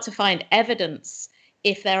start to find evidence,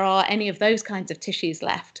 if there are any of those kinds of tissues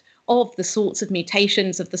left, of the sorts of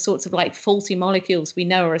mutations, of the sorts of like faulty molecules we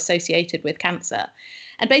know are associated with cancer.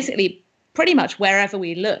 And basically, pretty much wherever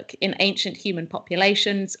we look in ancient human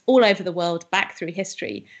populations all over the world, back through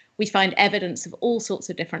history, we find evidence of all sorts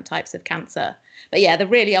of different types of cancer. But yeah, the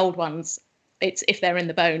really old ones, it's if they're in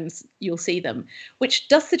the bones, you'll see them, which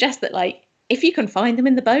does suggest that, like, if you can find them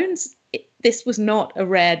in the bones, this was not a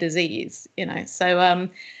rare disease, you know. So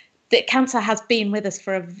that cancer has been with us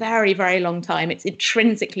for a very, very long time. It's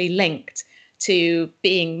intrinsically linked to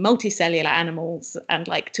being multicellular animals and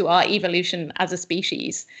like to our evolution as a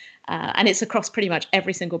species. And it's across pretty much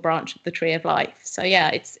every single branch of the tree of life. So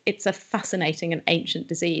yeah, it's a fascinating and ancient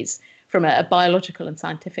disease from a biological and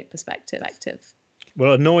scientific perspective.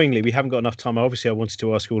 Well, annoyingly, we haven't got enough time. Obviously, I wanted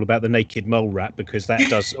to ask you all about the naked mole rat, because that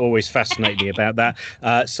does always fascinate me about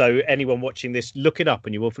that. So anyone watching this, look it up,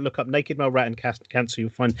 and you will look up naked mole rat and cancer. You'll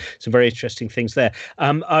find some very interesting things there.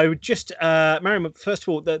 I would just, Mariam, first of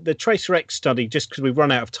all, the TRACERx study, just because we've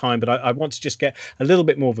run out of time, but I want to just get a little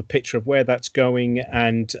bit more of a picture of where that's going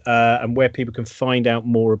and where people can find out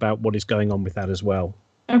more about what is going on with that as well.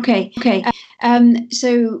 Okay.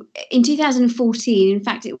 So in 2014, in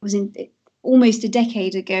fact, it was almost a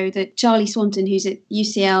decade ago that Charlie Swanton, who's at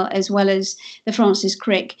UCL, as well as the Francis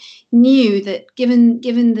Crick, knew that given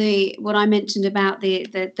the what I mentioned about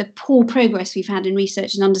the poor progress we've had in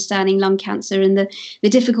research and understanding lung cancer and the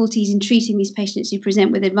difficulties in treating these patients who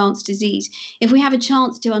present with advanced disease, if we have a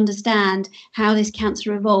chance to understand how this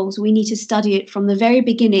cancer evolves, we need to study it from the very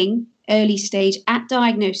beginning, early stage, at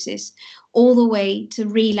diagnosis, all the way to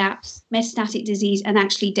relapse, metastatic disease, and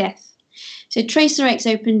actually death. So TRACERx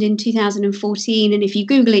opened in 2014, and if you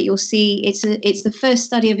Google it, you'll see it's the first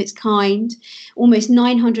study of its kind. Almost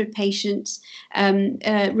 900 patients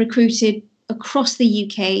recruited across the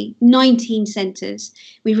UK, 19 centres.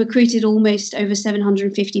 We've recruited almost over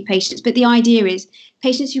 750 patients. But the idea is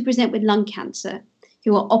patients who present with lung cancer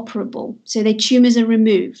who are operable, so their tumours are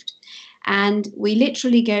removed, and we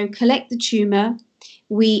literally go collect the tumour,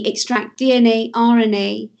 we extract DNA,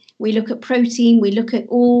 RNA, we look at protein, we look at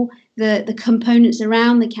all the components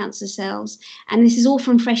around the cancer cells, and this is all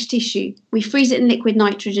from fresh tissue. We freeze it in liquid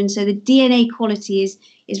nitrogen, so the DNA quality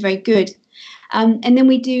is very good. And then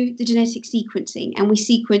we do the genetic sequencing, and we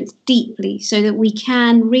sequence deeply so that we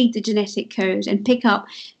can read the genetic code and pick up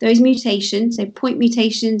those mutations, so point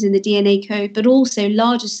mutations in the DNA code, but also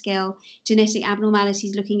larger scale genetic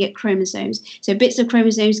abnormalities looking at chromosomes. So bits of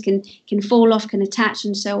chromosomes can fall off, can attach,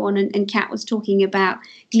 and so on. And Kat was talking about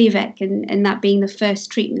Glivec and that being the first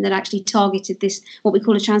treatment that actually targeted this, what we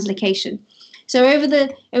call a translocation. So over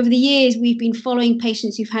the years, we've been following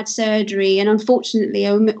patients who've had surgery, and unfortunately,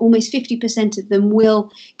 almost 50% of them will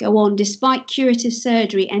go on, despite curative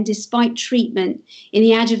surgery and despite treatment in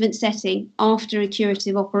the adjuvant setting after a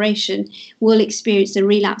curative operation, will experience a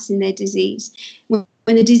relapse in their disease. When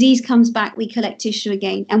the disease comes back, we collect tissue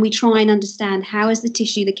again, and we try and understand how has the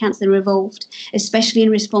tissue, the cancer, evolved, especially in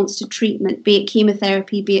response to treatment, be it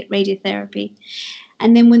chemotherapy, be it radiotherapy.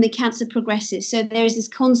 And then when the cancer progresses. So there is this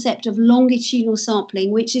concept of longitudinal sampling,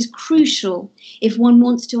 which is crucial if one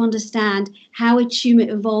wants to understand how a tumour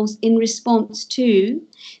evolves in response to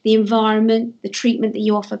the environment, the treatment that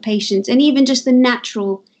you offer patients, and even just the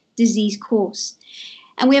natural disease course.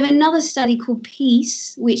 And we have another study called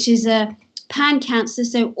PEACE, which is a pan-cancer,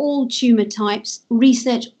 so all tumour types,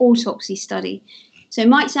 research autopsy study. So it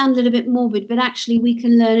might sound a little bit morbid, but actually we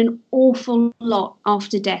can learn an awful lot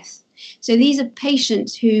after death. So these are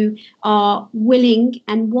patients who are willing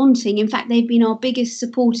and wanting, in fact, they've been our biggest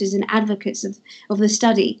supporters and advocates of the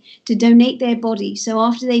study, to donate their body. So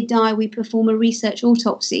after they die, we perform a research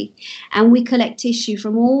autopsy and we collect tissue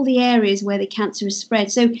from all the areas where the cancer is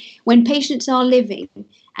spread. So when patients are living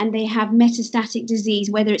and they have metastatic disease,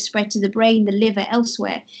 whether it's spread to the brain, the liver,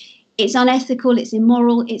 elsewhere, It's unethical, it's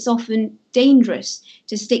immoral, it's often dangerous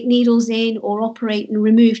to stick needles in or operate and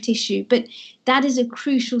remove tissue. But that is a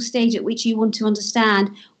crucial stage at which you want to understand,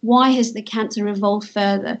 why has the cancer evolved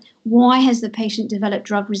further? Why has the patient developed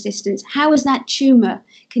drug resistance? How has that tumour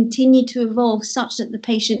continued to evolve such that the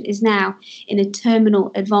patient is now in a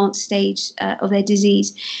terminal advanced stage of their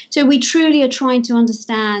disease? So we truly are trying to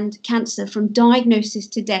understand cancer from diagnosis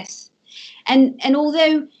to death. And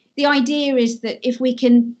although the idea is that if we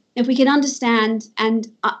can understand and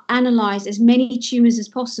analyze as many tumors as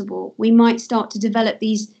possible, we might start to develop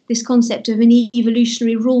this concept of an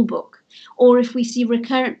evolutionary rule book. Or if we see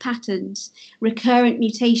recurrent patterns, recurrent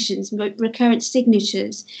mutations, recurrent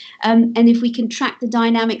signatures, and if we can track the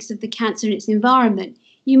dynamics of the cancer in its environment,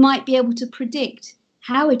 you might be able to predict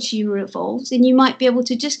how a tumor evolves, and you might be able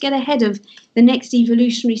to just get ahead of the next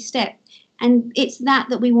evolutionary step. And it's that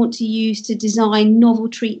we want to use to design novel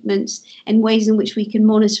treatments and ways in which we can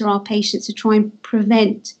monitor our patients to try and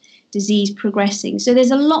prevent disease progressing. So there's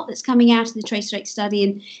a lot that's coming out of the TRACERx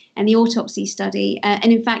study and the autopsy study.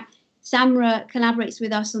 And in fact, Samra collaborates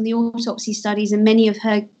with us on the autopsy studies, and many of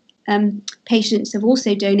her patients have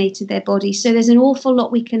also donated their bodies. So there's an awful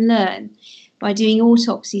lot we can learn by doing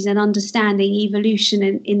autopsies and understanding evolution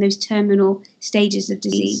in those terminal stages of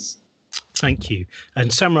disease. Thank you. And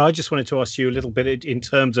Samra, I just wanted to ask you a little bit in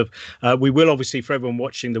terms of, we will obviously, for everyone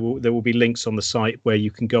watching, there will be links on the site where you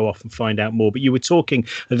can go off and find out more. But you were talking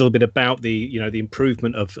a little bit about the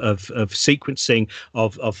improvement of sequencing,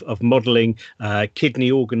 of modelling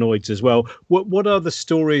kidney organoids as well. What are the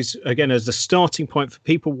stories, again, as the starting point for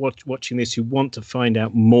people watching this who want to find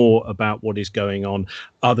out more about what is going on?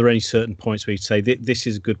 Are there any certain points where you say this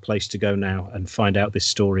is a good place to go now and find out this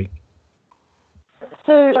story?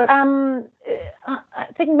 So I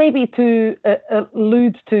think maybe to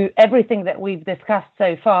allude to everything that we've discussed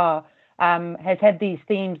so far has had these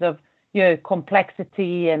themes of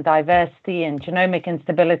complexity and diversity and genomic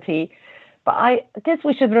instability. But I guess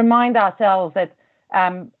we should remind ourselves that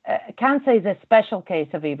cancer is a special case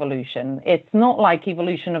of evolution. It's not like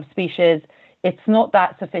evolution of species. It's not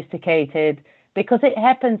that sophisticated because it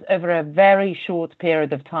happens over a very short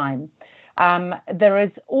period of time. There is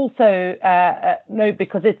also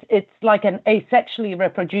because it's like an asexually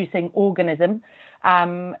reproducing organism.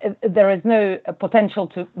 There is no potential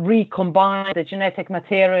to recombine the genetic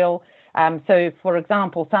material. So, for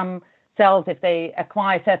example, some cells, if they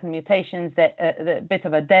acquire certain mutations, that a bit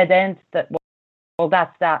of a dead end.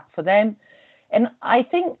 That's that for them. And I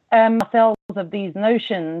think cells of these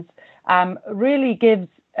notions really gives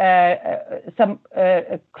some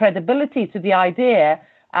credibility to the idea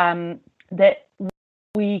that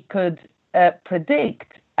we could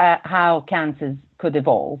predict how cancers could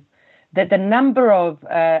evolve, that the number of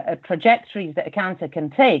trajectories that a cancer can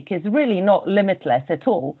take is really not limitless at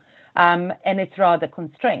all, and it's rather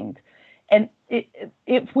constrained. And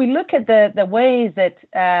if we look at the ways that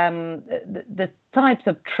the types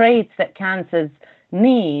of traits that cancers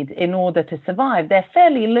need in order to survive, they're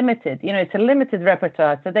fairly limited. It's a limited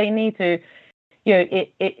repertoire, so they need to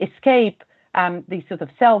escape these sort of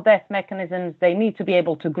cell death mechanisms. They need to be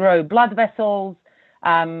able to grow blood vessels.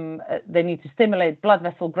 They need to stimulate blood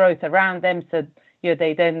vessel growth around them so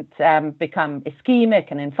they don't become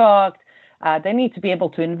ischemic and infarct. They need to be able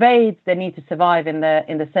to invade. They need to survive in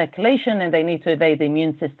the circulation, and they need to evade the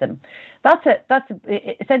immune system. That's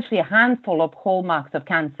essentially a handful of hallmarks of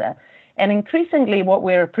cancer. And increasingly, what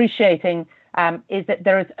we're appreciating is that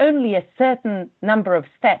there is only a certain number of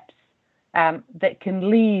steps that can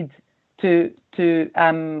lead to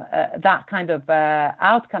that kind of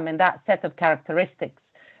outcome and that set of characteristics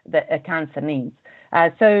that a cancer needs.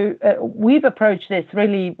 So we've approached this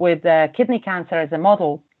really with kidney cancer as a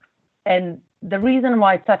model. And the reason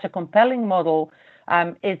why it's such a compelling model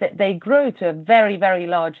is that they grow to a very, very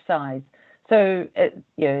large size. So,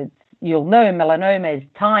 you'll know melanoma is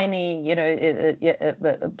tiny,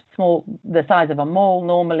 small, the size of a mole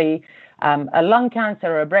normally. A lung cancer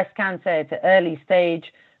or a breast cancer at an early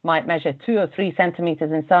stage might measure 2 or 3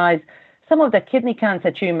 centimeters in size. Some of the kidney cancer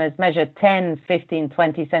tumors measure 10, 15,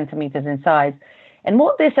 20 centimeters in size. And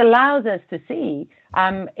what this allows us to see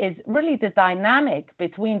is really the dynamic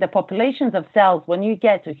between the populations of cells when you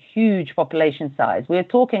get to huge population size. We're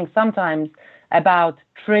talking sometimes about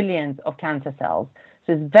trillions of cancer cells.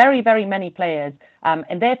 So it's very, very many players.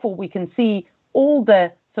 And therefore, we can see all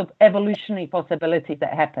the sort of evolutionary possibilities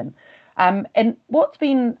that happen. And what's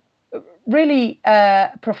been really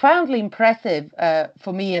profoundly impressive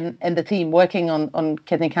for me and the team working on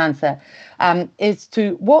kidney cancer is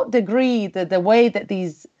to what degree the way that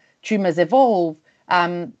these tumors evolve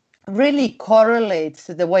really correlates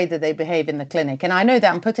to the way that they behave in the clinic. And I know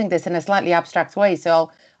that I'm putting this in a slightly abstract way,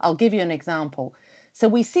 so I'll give you an example. So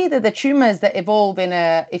we see that the tumors that evolve in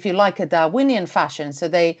a, if you like, a Darwinian fashion, so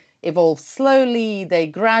they evolve slowly, they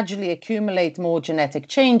gradually accumulate more genetic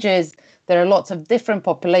changes. There are lots of different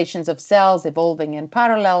populations of cells evolving in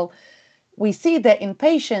parallel. We see that in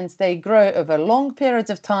patients, they grow over long periods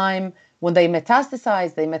of time. When they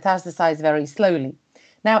metastasize very slowly.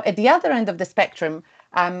 Now, at the other end of the spectrum,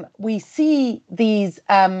 we see these,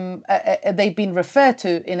 they've been referred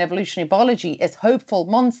to in evolutionary biology as hopeful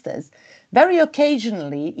monsters. Very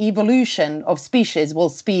occasionally, evolution of species will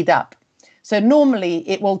speed up. So normally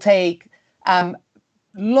it will take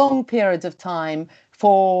long periods of time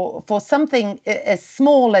for something as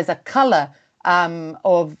small as a color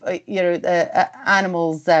of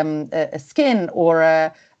animals' skin,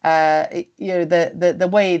 or the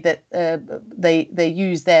way that they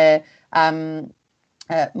use their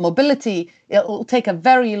mobility. It will take a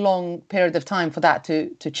very long period of time for that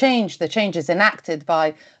to change. The change is enacted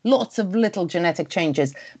by lots of little genetic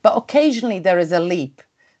changes, but occasionally there is a leap.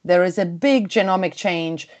 There is a big genomic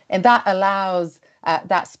change, and that allows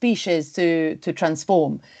that species to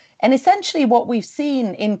transform. And essentially what we've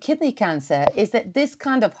seen in kidney cancer is that this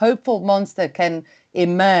kind of hopeful monster can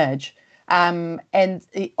emerge, and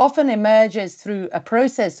it often emerges through a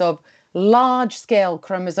process of large-scale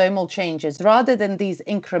chromosomal changes rather than these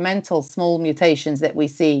incremental small mutations that we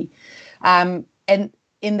see. And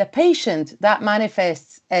in the patient, that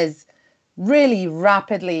manifests as really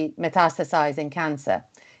rapidly metastasizing cancer.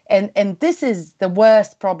 And this is the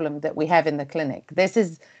worst problem that we have in the clinic.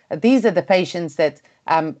 These are the patients that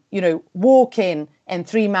walk in, and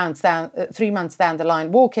 3 months down the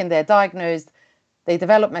line, they're diagnosed, they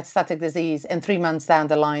develop metastatic disease, and 3 months down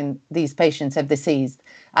the line, these patients have deceased,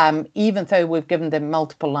 even though we've given them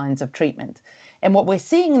multiple lines of treatment. And what we're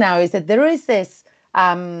seeing now is that there is this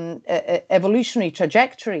evolutionary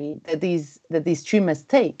trajectory that these tumors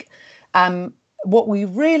take. What we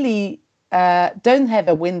really don't have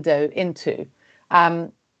a window into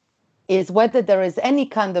is whether there is any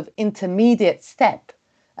kind of intermediate step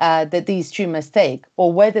that these tumors take,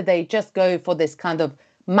 or whether they just go for this kind of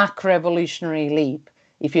macroevolutionary leap,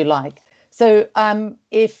 if you like. So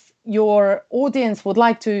if your audience would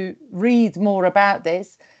like to read more about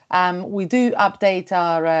this, we do update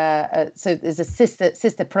our, so there's a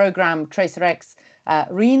sister program, TracerX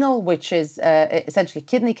Renal, which is essentially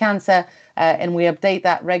kidney cancer, and we update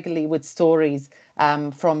that regularly with stories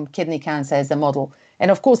from kidney cancer as a model. And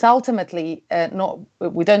of course, ultimately,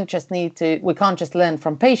 we can't just learn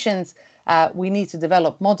from patients. We need to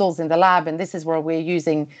develop models in the lab, and this is where we're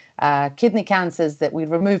using kidney cancers that we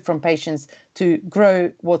remove from patients to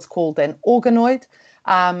grow what's called an organoid.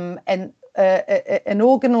 And an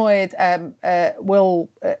organoid will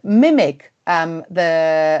mimic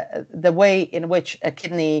the way in which a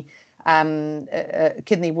kidney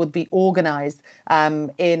would be organized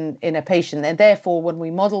in a patient. And therefore, when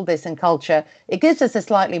we model this in culture, it gives us a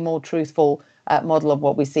slightly more truthful model of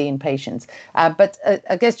what we see in patients. But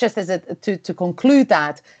I guess just to conclude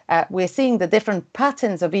that, we're seeing the different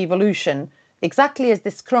patterns of evolution exactly as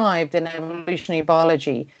described in evolutionary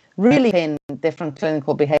biology, really in different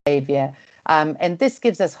clinical behavior. And this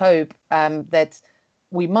gives us hope that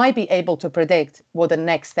we might be able to predict what the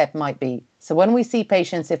next step might be. So when we see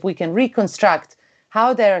patients, if we can reconstruct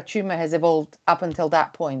how their tumor has evolved up until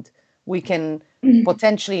that point, we can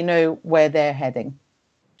potentially know where they're heading.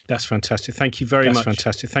 That's fantastic. Thank you very much.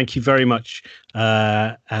 Fantastic. Thank you very much.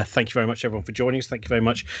 Thank you very much, everyone, for joining us. Thank you very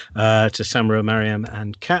much to Samra, Mariam,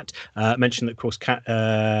 and Kat. Mentioned that, of course, Kat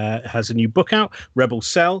has a new book out, Rebel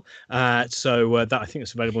Cell. So that I think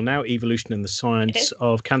it's available now. Evolution and the Science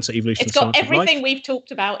of Cancer. Evolution. It's got everything we've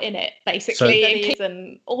talked about in it, basically,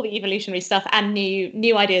 and all the evolutionary stuff and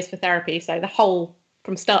new ideas for therapy. So the whole,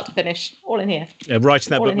 from start to finish, all in here. Writing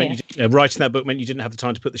that book meant you didn't have the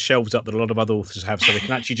time to put the shelves up that a lot of other authors have, so they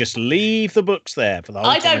can actually just leave the books there for the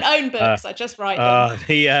whole time. I don't own books, I just write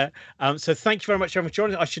them. So thank you very much, everyone, for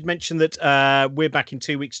joining us. I should mention that we're back in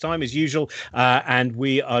 2 weeks' time, as usual, and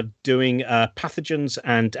we are doing pathogens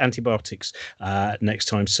and antibiotics next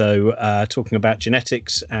time. So talking about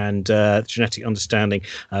genetics and genetic understanding,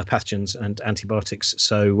 pathogens and antibiotics.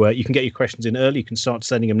 So you can get your questions in early. You can start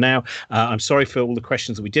sending them now. I'm sorry for all the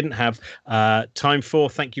questions that we didn't have time for.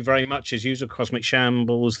 Thank you very much, as usual, Cosmic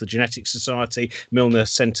Shambles, the Genetics Society, Milner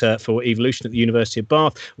Centre for Evolution at the University of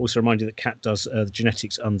Bath. Also remind you that Kat does the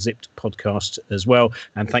Genetics Unzipped podcast as well.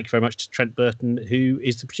 And thank you very much to Trent Burton, who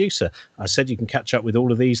is the producer. I said you can catch up with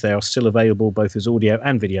all of these. They are still available both as audio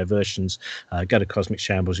and video versions. Go to Cosmic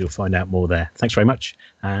Shambles. You'll find out more there. Thanks very much.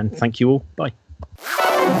 And thank you all. Bye.